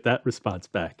parent to get that response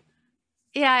back.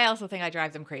 Yeah, I also think I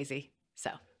drive them crazy.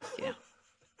 So,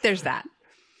 there's that.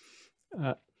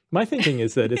 My thinking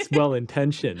is that it's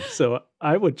well-intentioned, so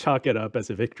I would chalk it up as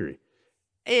a victory.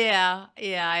 Yeah,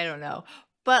 I don't know.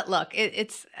 But look,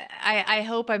 I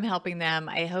hope I'm helping them.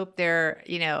 I hope they're,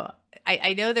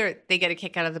 I know they get a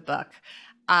kick out of the book.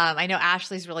 I know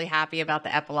Ashley's really happy about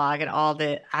the epilogue and all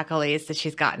the accolades that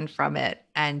she's gotten from it.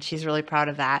 And she's really proud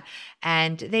of that.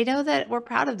 And they know that we're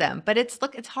proud of them. But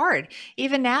it's hard.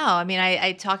 Even now,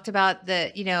 I talked about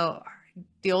the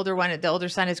older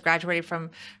son has graduated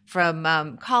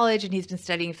from college and he's been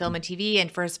studying film and TV. And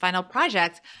for his final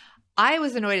project, I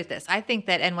was annoyed at this. I think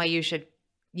that NYU should,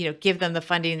 give them the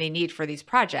funding they need for these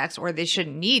projects, or they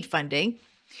shouldn't need funding.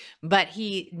 But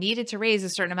he needed to raise a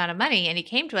certain amount of money. And he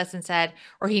came to us and said,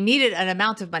 or he needed an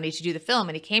amount of money to do the film.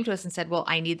 And he came to us and said, well,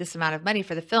 I need this amount of money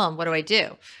for the film. What do I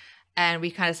do? And we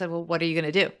kind of said, well, what are you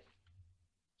going to do?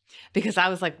 Because I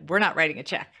was like, we're not writing a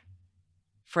check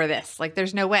for this. Like,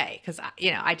 there's no way. Because,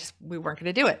 we weren't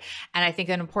going to do it. And I think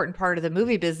an important part of the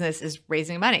movie business is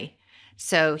raising money.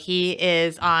 So he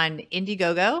is on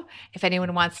Indiegogo. If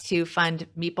anyone wants to fund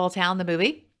Meatball Town, the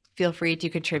movie, feel free to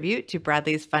contribute to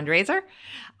Bradley's fundraiser.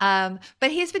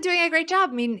 But he's been doing a great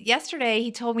job. Yesterday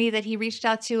he told me that he reached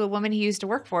out to a woman he used to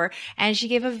work for, and she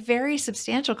gave a very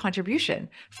substantial contribution,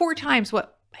 4 times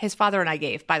what his father and I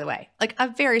gave, by the way, like a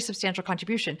very substantial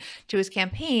contribution to his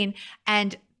campaign.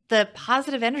 And the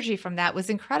positive energy from that was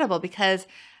incredible because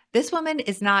this woman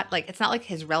is it's not like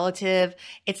his relative.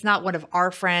 It's not one of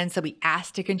our friends that we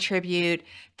asked to contribute.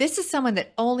 This is someone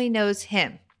that only knows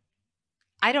him.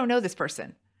 I don't know this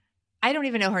person. I don't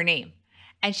even know her name.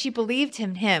 and she believed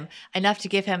him enough to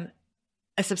give him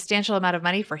a substantial amount of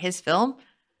money for his film.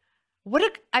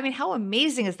 I mean, how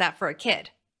amazing is that for a kid,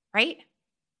 right?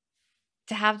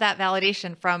 To have that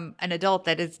validation from an adult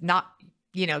that is not,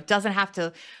 doesn't have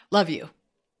to love you.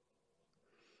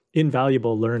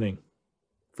 Invaluable learning,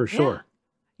 for sure.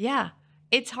 Yeah.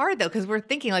 It's hard though, because we're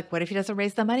thinking like, what if he doesn't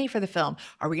raise the money for the film?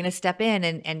 Are we going to step in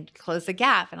and close the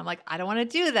gap? And I'm like, I don't want to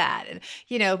do that. And,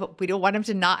 but we don't want him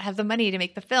to not have the money to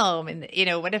make the film. And,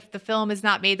 what if the film is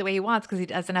not made the way he wants because he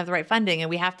doesn't have the right funding? And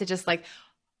we have to just like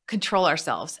control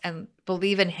ourselves and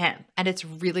believe in him. And it's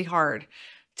really hard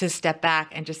to step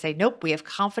back and just say, nope, we have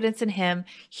confidence in him.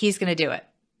 He's going to do it.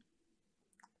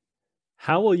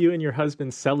 How will you and your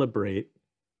husband celebrate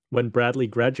when Bradley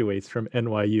graduates from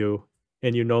NYU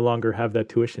and you no longer have that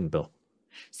tuition bill?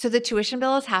 So the tuition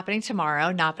bill is happening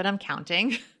tomorrow, not that I'm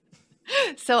counting.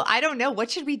 So I don't know.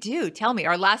 What should we do? Tell me.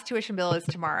 Our last tuition bill is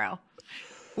tomorrow.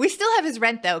 We still have his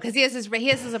rent though, because he has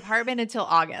his apartment until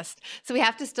August. So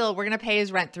we're going to pay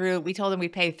his rent through. We told him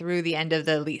we'd pay through the end of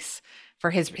the lease for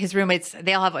his roommates.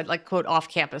 They all have like quote off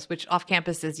campus, which off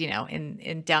campus is,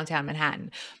 in downtown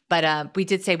Manhattan. But we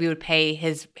did say we would pay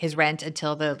his rent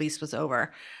until the lease was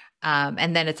over.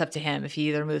 And then it's up to him if he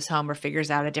either moves home or figures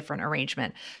out a different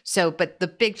arrangement. So, but the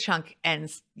big chunk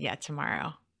ends,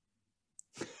 tomorrow.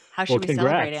 How should we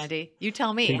celebrate, Andy? You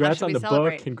tell me. Congrats on the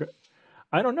book.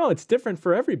 I don't know. It's different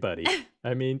for everybody.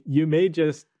 I mean, you may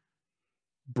just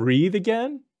breathe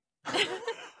again.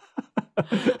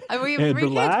 I mean, we have 3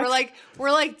 kids.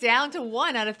 We're like down to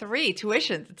 1 out of 3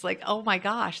 tuitions. It's like, oh my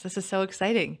gosh, this is so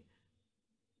exciting.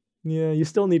 Yeah, you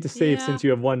still need to save since you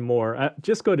have 1 more.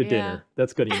 Just go to dinner.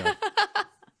 That's good enough.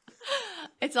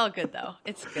 It's all good though.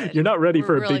 It's good. You're not ready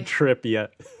for a big trip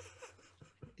yet.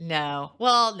 No.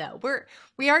 Well, no.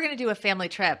 We are going to do a family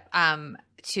trip.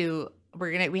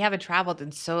 We haven't traveled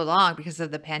in so long because of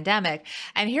the pandemic.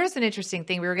 And here's an interesting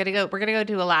thing. We're going to go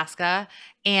to Alaska,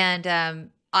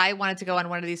 and I wanted to go on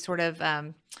one of these sort of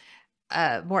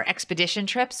more expedition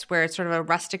trips where it's sort of a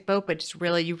rustic boat, but just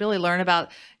you really learn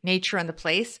about nature and the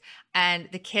place. And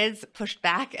the kids pushed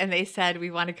back and they said,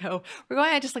 we're going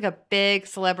on just like a big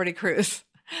celebrity cruise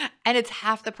and it's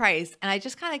half the price. And I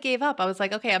just kind of gave up. I was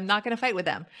like, okay, I'm not going to fight with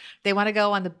them. They want to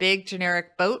go on the big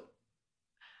generic boat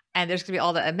and there's going to be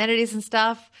all the amenities and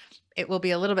stuff. It will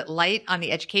be a little bit light on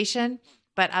the education,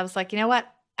 but I was like, you know what?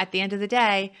 At the end of the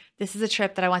day, this is a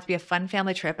trip that I want to be a fun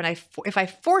family trip. And if I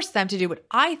force them to do what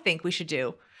I think we should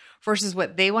do versus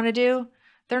what they want to do,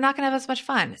 they're not going to have as much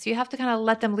fun. So you have to kind of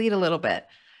let them lead a little bit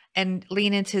and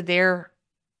lean into their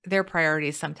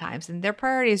priorities sometimes. And their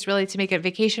priority is really to make a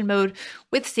vacation mode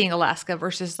with seeing Alaska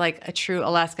versus like a true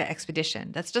Alaska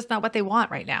expedition. That's just not what they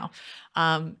want right now.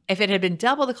 If it had been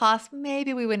double the cost,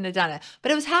 maybe we wouldn't have done it,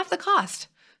 but it was half the cost.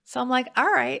 So I'm like,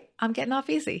 all right, I'm getting off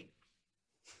easy.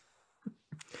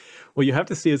 Well, you have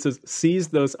to seize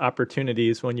those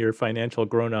opportunities when your financial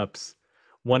grown-ups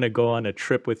want to go on a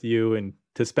trip with you and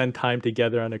to spend time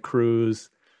together on a cruise,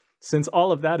 since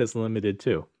all of that is limited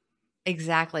too.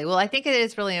 Exactly. Well, I think it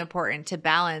is really important to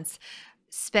balance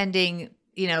spending,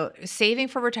 saving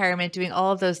for retirement, doing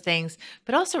all of those things,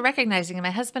 but also recognizing, and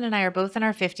my husband and I are both in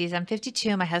our 50s. I'm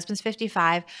 52, my husband's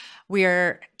 55. We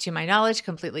are, to my knowledge,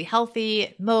 completely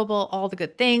healthy, mobile, all the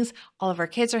good things. All of our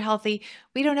kids are healthy.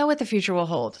 We don't know what the future will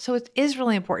hold. So it is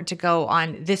really important to go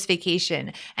on this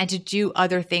vacation and to do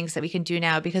other things that we can do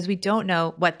now because we don't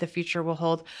know what the future will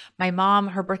hold. My mom,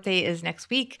 her birthday is next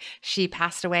week. She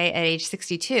passed away at age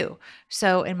 62.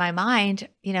 So in my mind,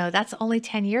 that's only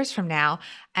 10 years from now.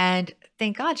 And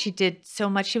thank God she did so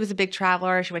much. She was a big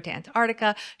traveler. She went to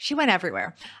Antarctica. She went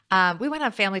everywhere. We went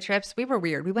on family trips. We were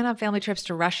weird. We went on family trips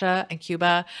to Russia and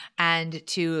Cuba and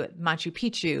to Machu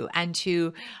Picchu and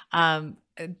to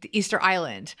Easter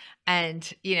Island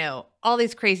and, all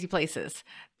these crazy places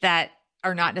that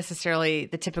are not necessarily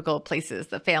the typical places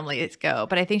that families go.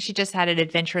 But I think she just had an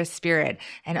adventurous spirit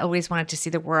and always wanted to see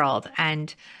the world.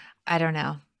 And I don't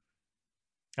know.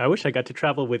 I wish I got to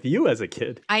travel with you as a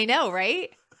kid. I know,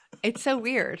 right? It's so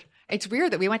weird. It's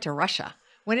weird that we went to Russia.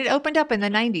 When it opened up in the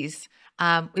 90s,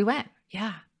 we went.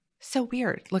 Yeah. So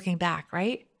weird looking back,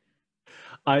 right?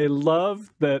 I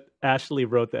love that Ashley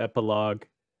wrote the epilogue.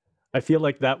 I feel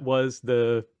like that was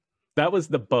the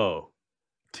bow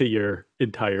to your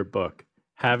entire book.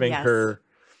 Having her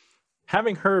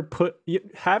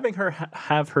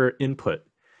have her input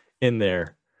in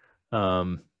there,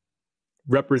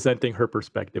 representing her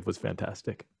perspective was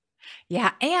fantastic.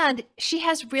 Yeah, and she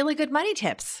has really good money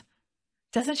tips,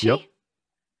 doesn't she? Yep.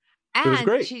 And it was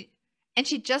great.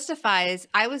 She justifies,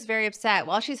 I was very upset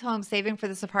while she's home saving for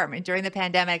this apartment during the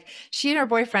pandemic. She and her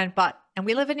boyfriend bought and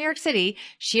we live in New York City.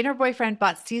 She and her boyfriend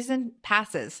bought season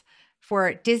passes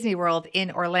for Disney World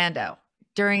in Orlando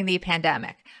during the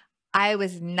pandemic. I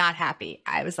was not happy.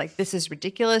 I was like, this is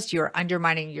ridiculous. You're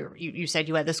undermining you said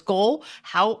you had this goal.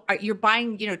 How are you're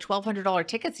buying, $1,200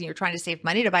 tickets and you're trying to save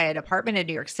money to buy an apartment in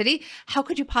New York City? How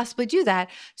could you possibly do that?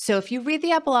 So if you read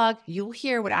the epilogue, you'll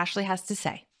hear what Ashley has to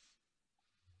say.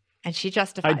 And she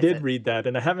justifies it. I did read that,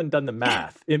 and I haven't done the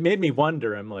math. It made me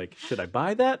wonder. I'm like, should I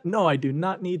buy that? No, I do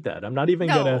not need that. I'm not even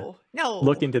going to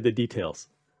look into the details.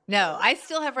 No, I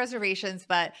still have reservations,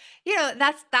 but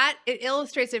it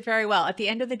illustrates it very well. At the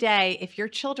end of the day, if your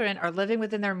children are living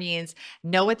within their means,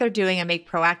 know what they're doing and make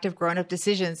proactive grown-up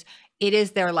decisions, it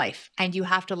is their life and you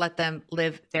have to let them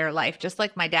live their life. Just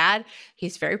like my dad,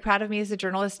 he's very proud of me as a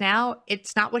journalist now.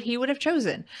 It's not what he would have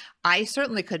chosen. I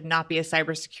certainly could not be a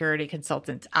cybersecurity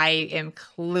consultant. I am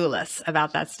clueless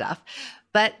about that stuff,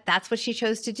 but that's what she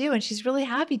chose to do. And she's really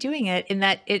happy doing it in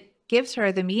that it gives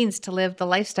her the means to live the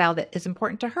lifestyle that is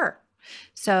important to her.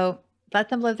 So let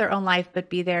them live their own life, but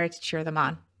be there to cheer them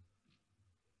on.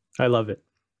 I love it.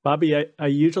 Bobbi, I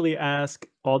usually ask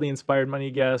all the Inspired Money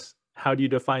guests, how do you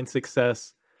define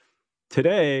success?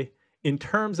 Today, in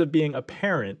terms of being a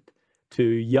parent to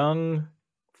young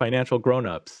financial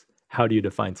grown-ups, how do you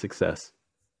define success?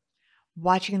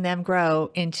 Watching them grow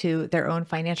into their own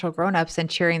financial grown-ups and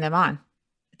cheering them on.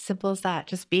 Simple as that.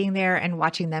 Just being there and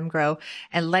watching them grow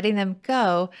and letting them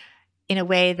go in a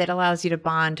way that allows you to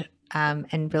bond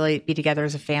and really be together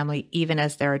as a family, even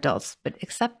as they're adults, but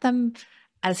accept them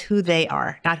as who they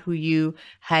are, not who you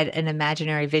had an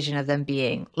imaginary vision of them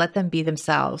being. Let them be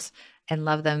themselves and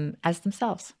love them as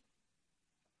themselves.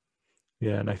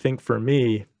 Yeah. And I think for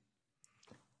me,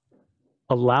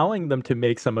 allowing them to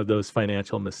make some of those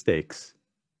financial mistakes,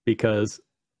 because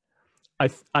I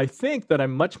think that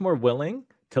I'm much more willing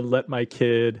to let my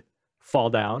kid fall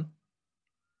down,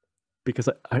 because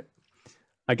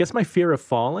I guess my fear of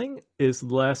falling is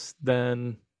less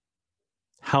than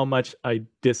how much I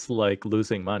dislike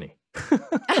losing money.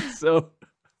 So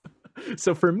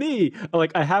for me,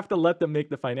 like, I have to let them make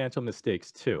the financial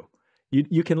mistakes too.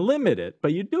 You can limit it,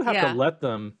 but you do have to let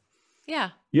them. Yeah.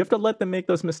 You have to let them make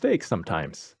those mistakes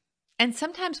sometimes. And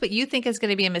sometimes what you think is going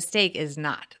to be a mistake is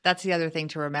not. That's the other thing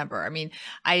to remember. I mean,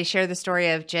 I share the story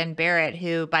of Jen Barrett,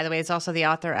 who, by the way, is also the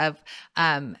author of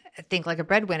Think Like a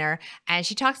Breadwinner. And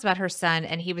she talks about her son,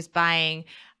 and he was buying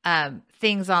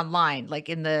things online, like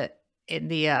in the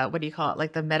what do you call it?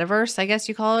 Like the metaverse, I guess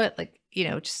you call it, like,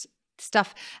 just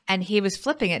stuff. And he was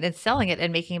flipping it and selling it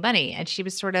and making money. And she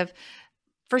was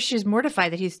first she was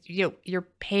mortified that you're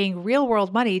paying real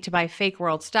world money to buy fake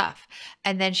world stuff.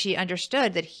 And then she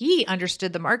understood that he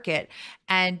understood the market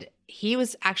and he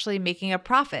was actually making a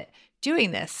profit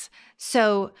doing this.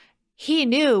 So he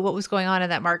knew what was going on in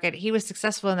that market. He was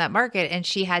successful in that market, and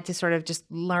she had to sort of just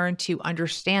learn to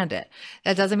understand it.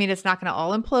 That doesn't mean it's not going to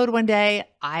all implode one day.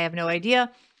 I have no idea.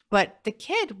 But the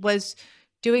kid was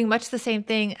doing much the same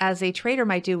thing as a trader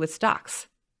might do with stocks.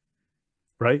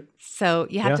 Right. So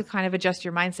you have to kind of adjust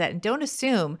your mindset, and don't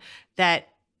assume that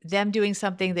them doing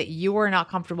something that you are not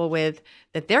comfortable with,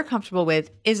 that they're comfortable with,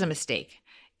 is a mistake.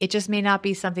 It just may not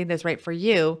be something that's right for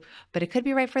you, but it could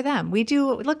be right for them.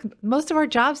 Look, most of our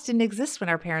jobs didn't exist when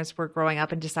our parents were growing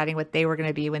up and deciding what they were going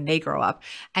to be when they grow up.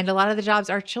 And a lot of the jobs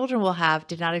our children will have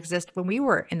did not exist when we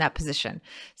were in that position.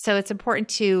 So it's important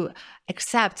to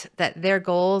accept that their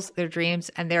goals, their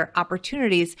dreams, and their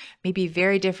opportunities may be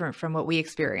very different from what we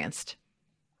experienced.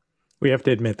 We have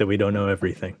to admit that we don't know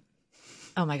everything.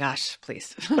 Oh my gosh,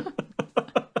 please.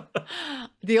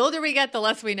 The older we get, the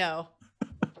less we know.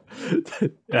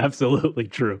 Absolutely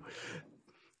true.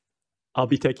 I'll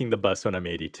be taking the bus when I'm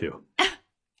 82.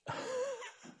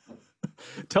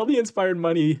 Tell the Inspired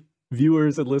Money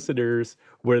viewers and listeners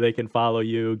where they can follow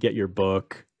you, get your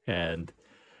book, and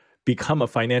become a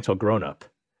financial grown-up.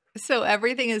 So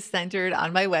everything is centered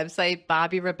on my website,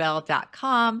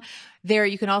 BobbiRebell.com. There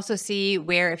you can also see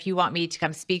where, if you want me to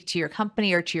come speak to your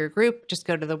company or to your group, just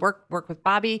go to the Work with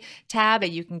Bobbi tab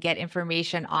and you can get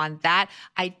information on that.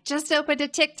 I just opened a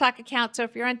TikTok account. So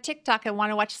if you're on TikTok and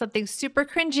want to watch something super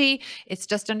cringy, it's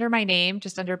just under my name,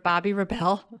 just under Bobbi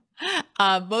Rebell.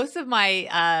 Most of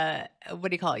my, what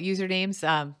do you call it? Usernames.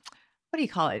 What do you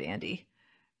call it, Andy?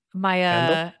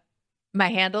 My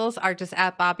handles are just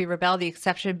at Bobbi Rebell, the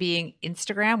exception being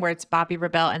Instagram, where it's Bobbi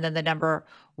Rebell and then the number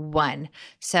 1.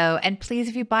 So, and please,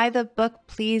 if you buy the book,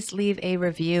 please leave a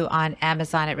review on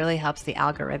Amazon. It really helps the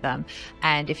algorithm.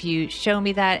 And if you show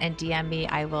me that and DM me,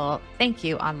 I will thank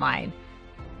you online.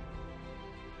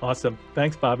 Awesome.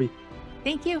 Thanks, Bobbi.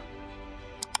 Thank you.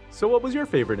 So what was your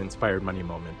favorite Inspired Money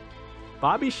moment?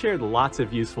 Bobbi shared lots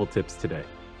of useful tips today.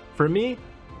 For me,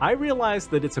 I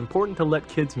realized that it's important to let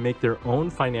kids make their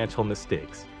own financial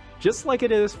mistakes, just like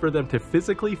it is for them to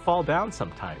physically fall down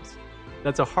sometimes.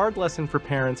 That's a hard lesson for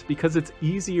parents because it's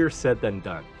easier said than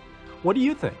done. What do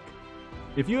you think?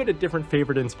 If you had a different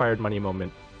favorite Inspired Money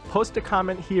moment, post a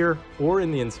comment here or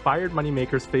in the Inspired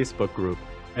Moneymakers Facebook group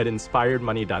at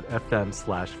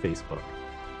inspiredmoney.fm/Facebook.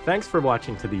 Thanks for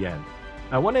watching to the end.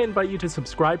 I want to invite you to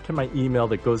subscribe to my email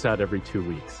that goes out every 2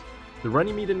 weeks. The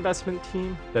Runnymede investment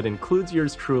team, that includes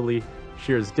yours truly,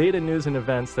 shares data, news, and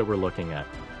events that we're looking at.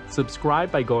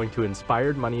 Subscribe by going to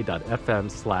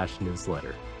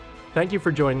inspiredmoney.fm/newsletter. Thank you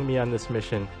for joining me on this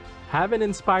mission. Have an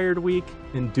inspired week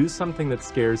and do something that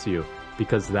scares you,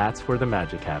 because that's where the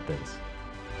magic happens.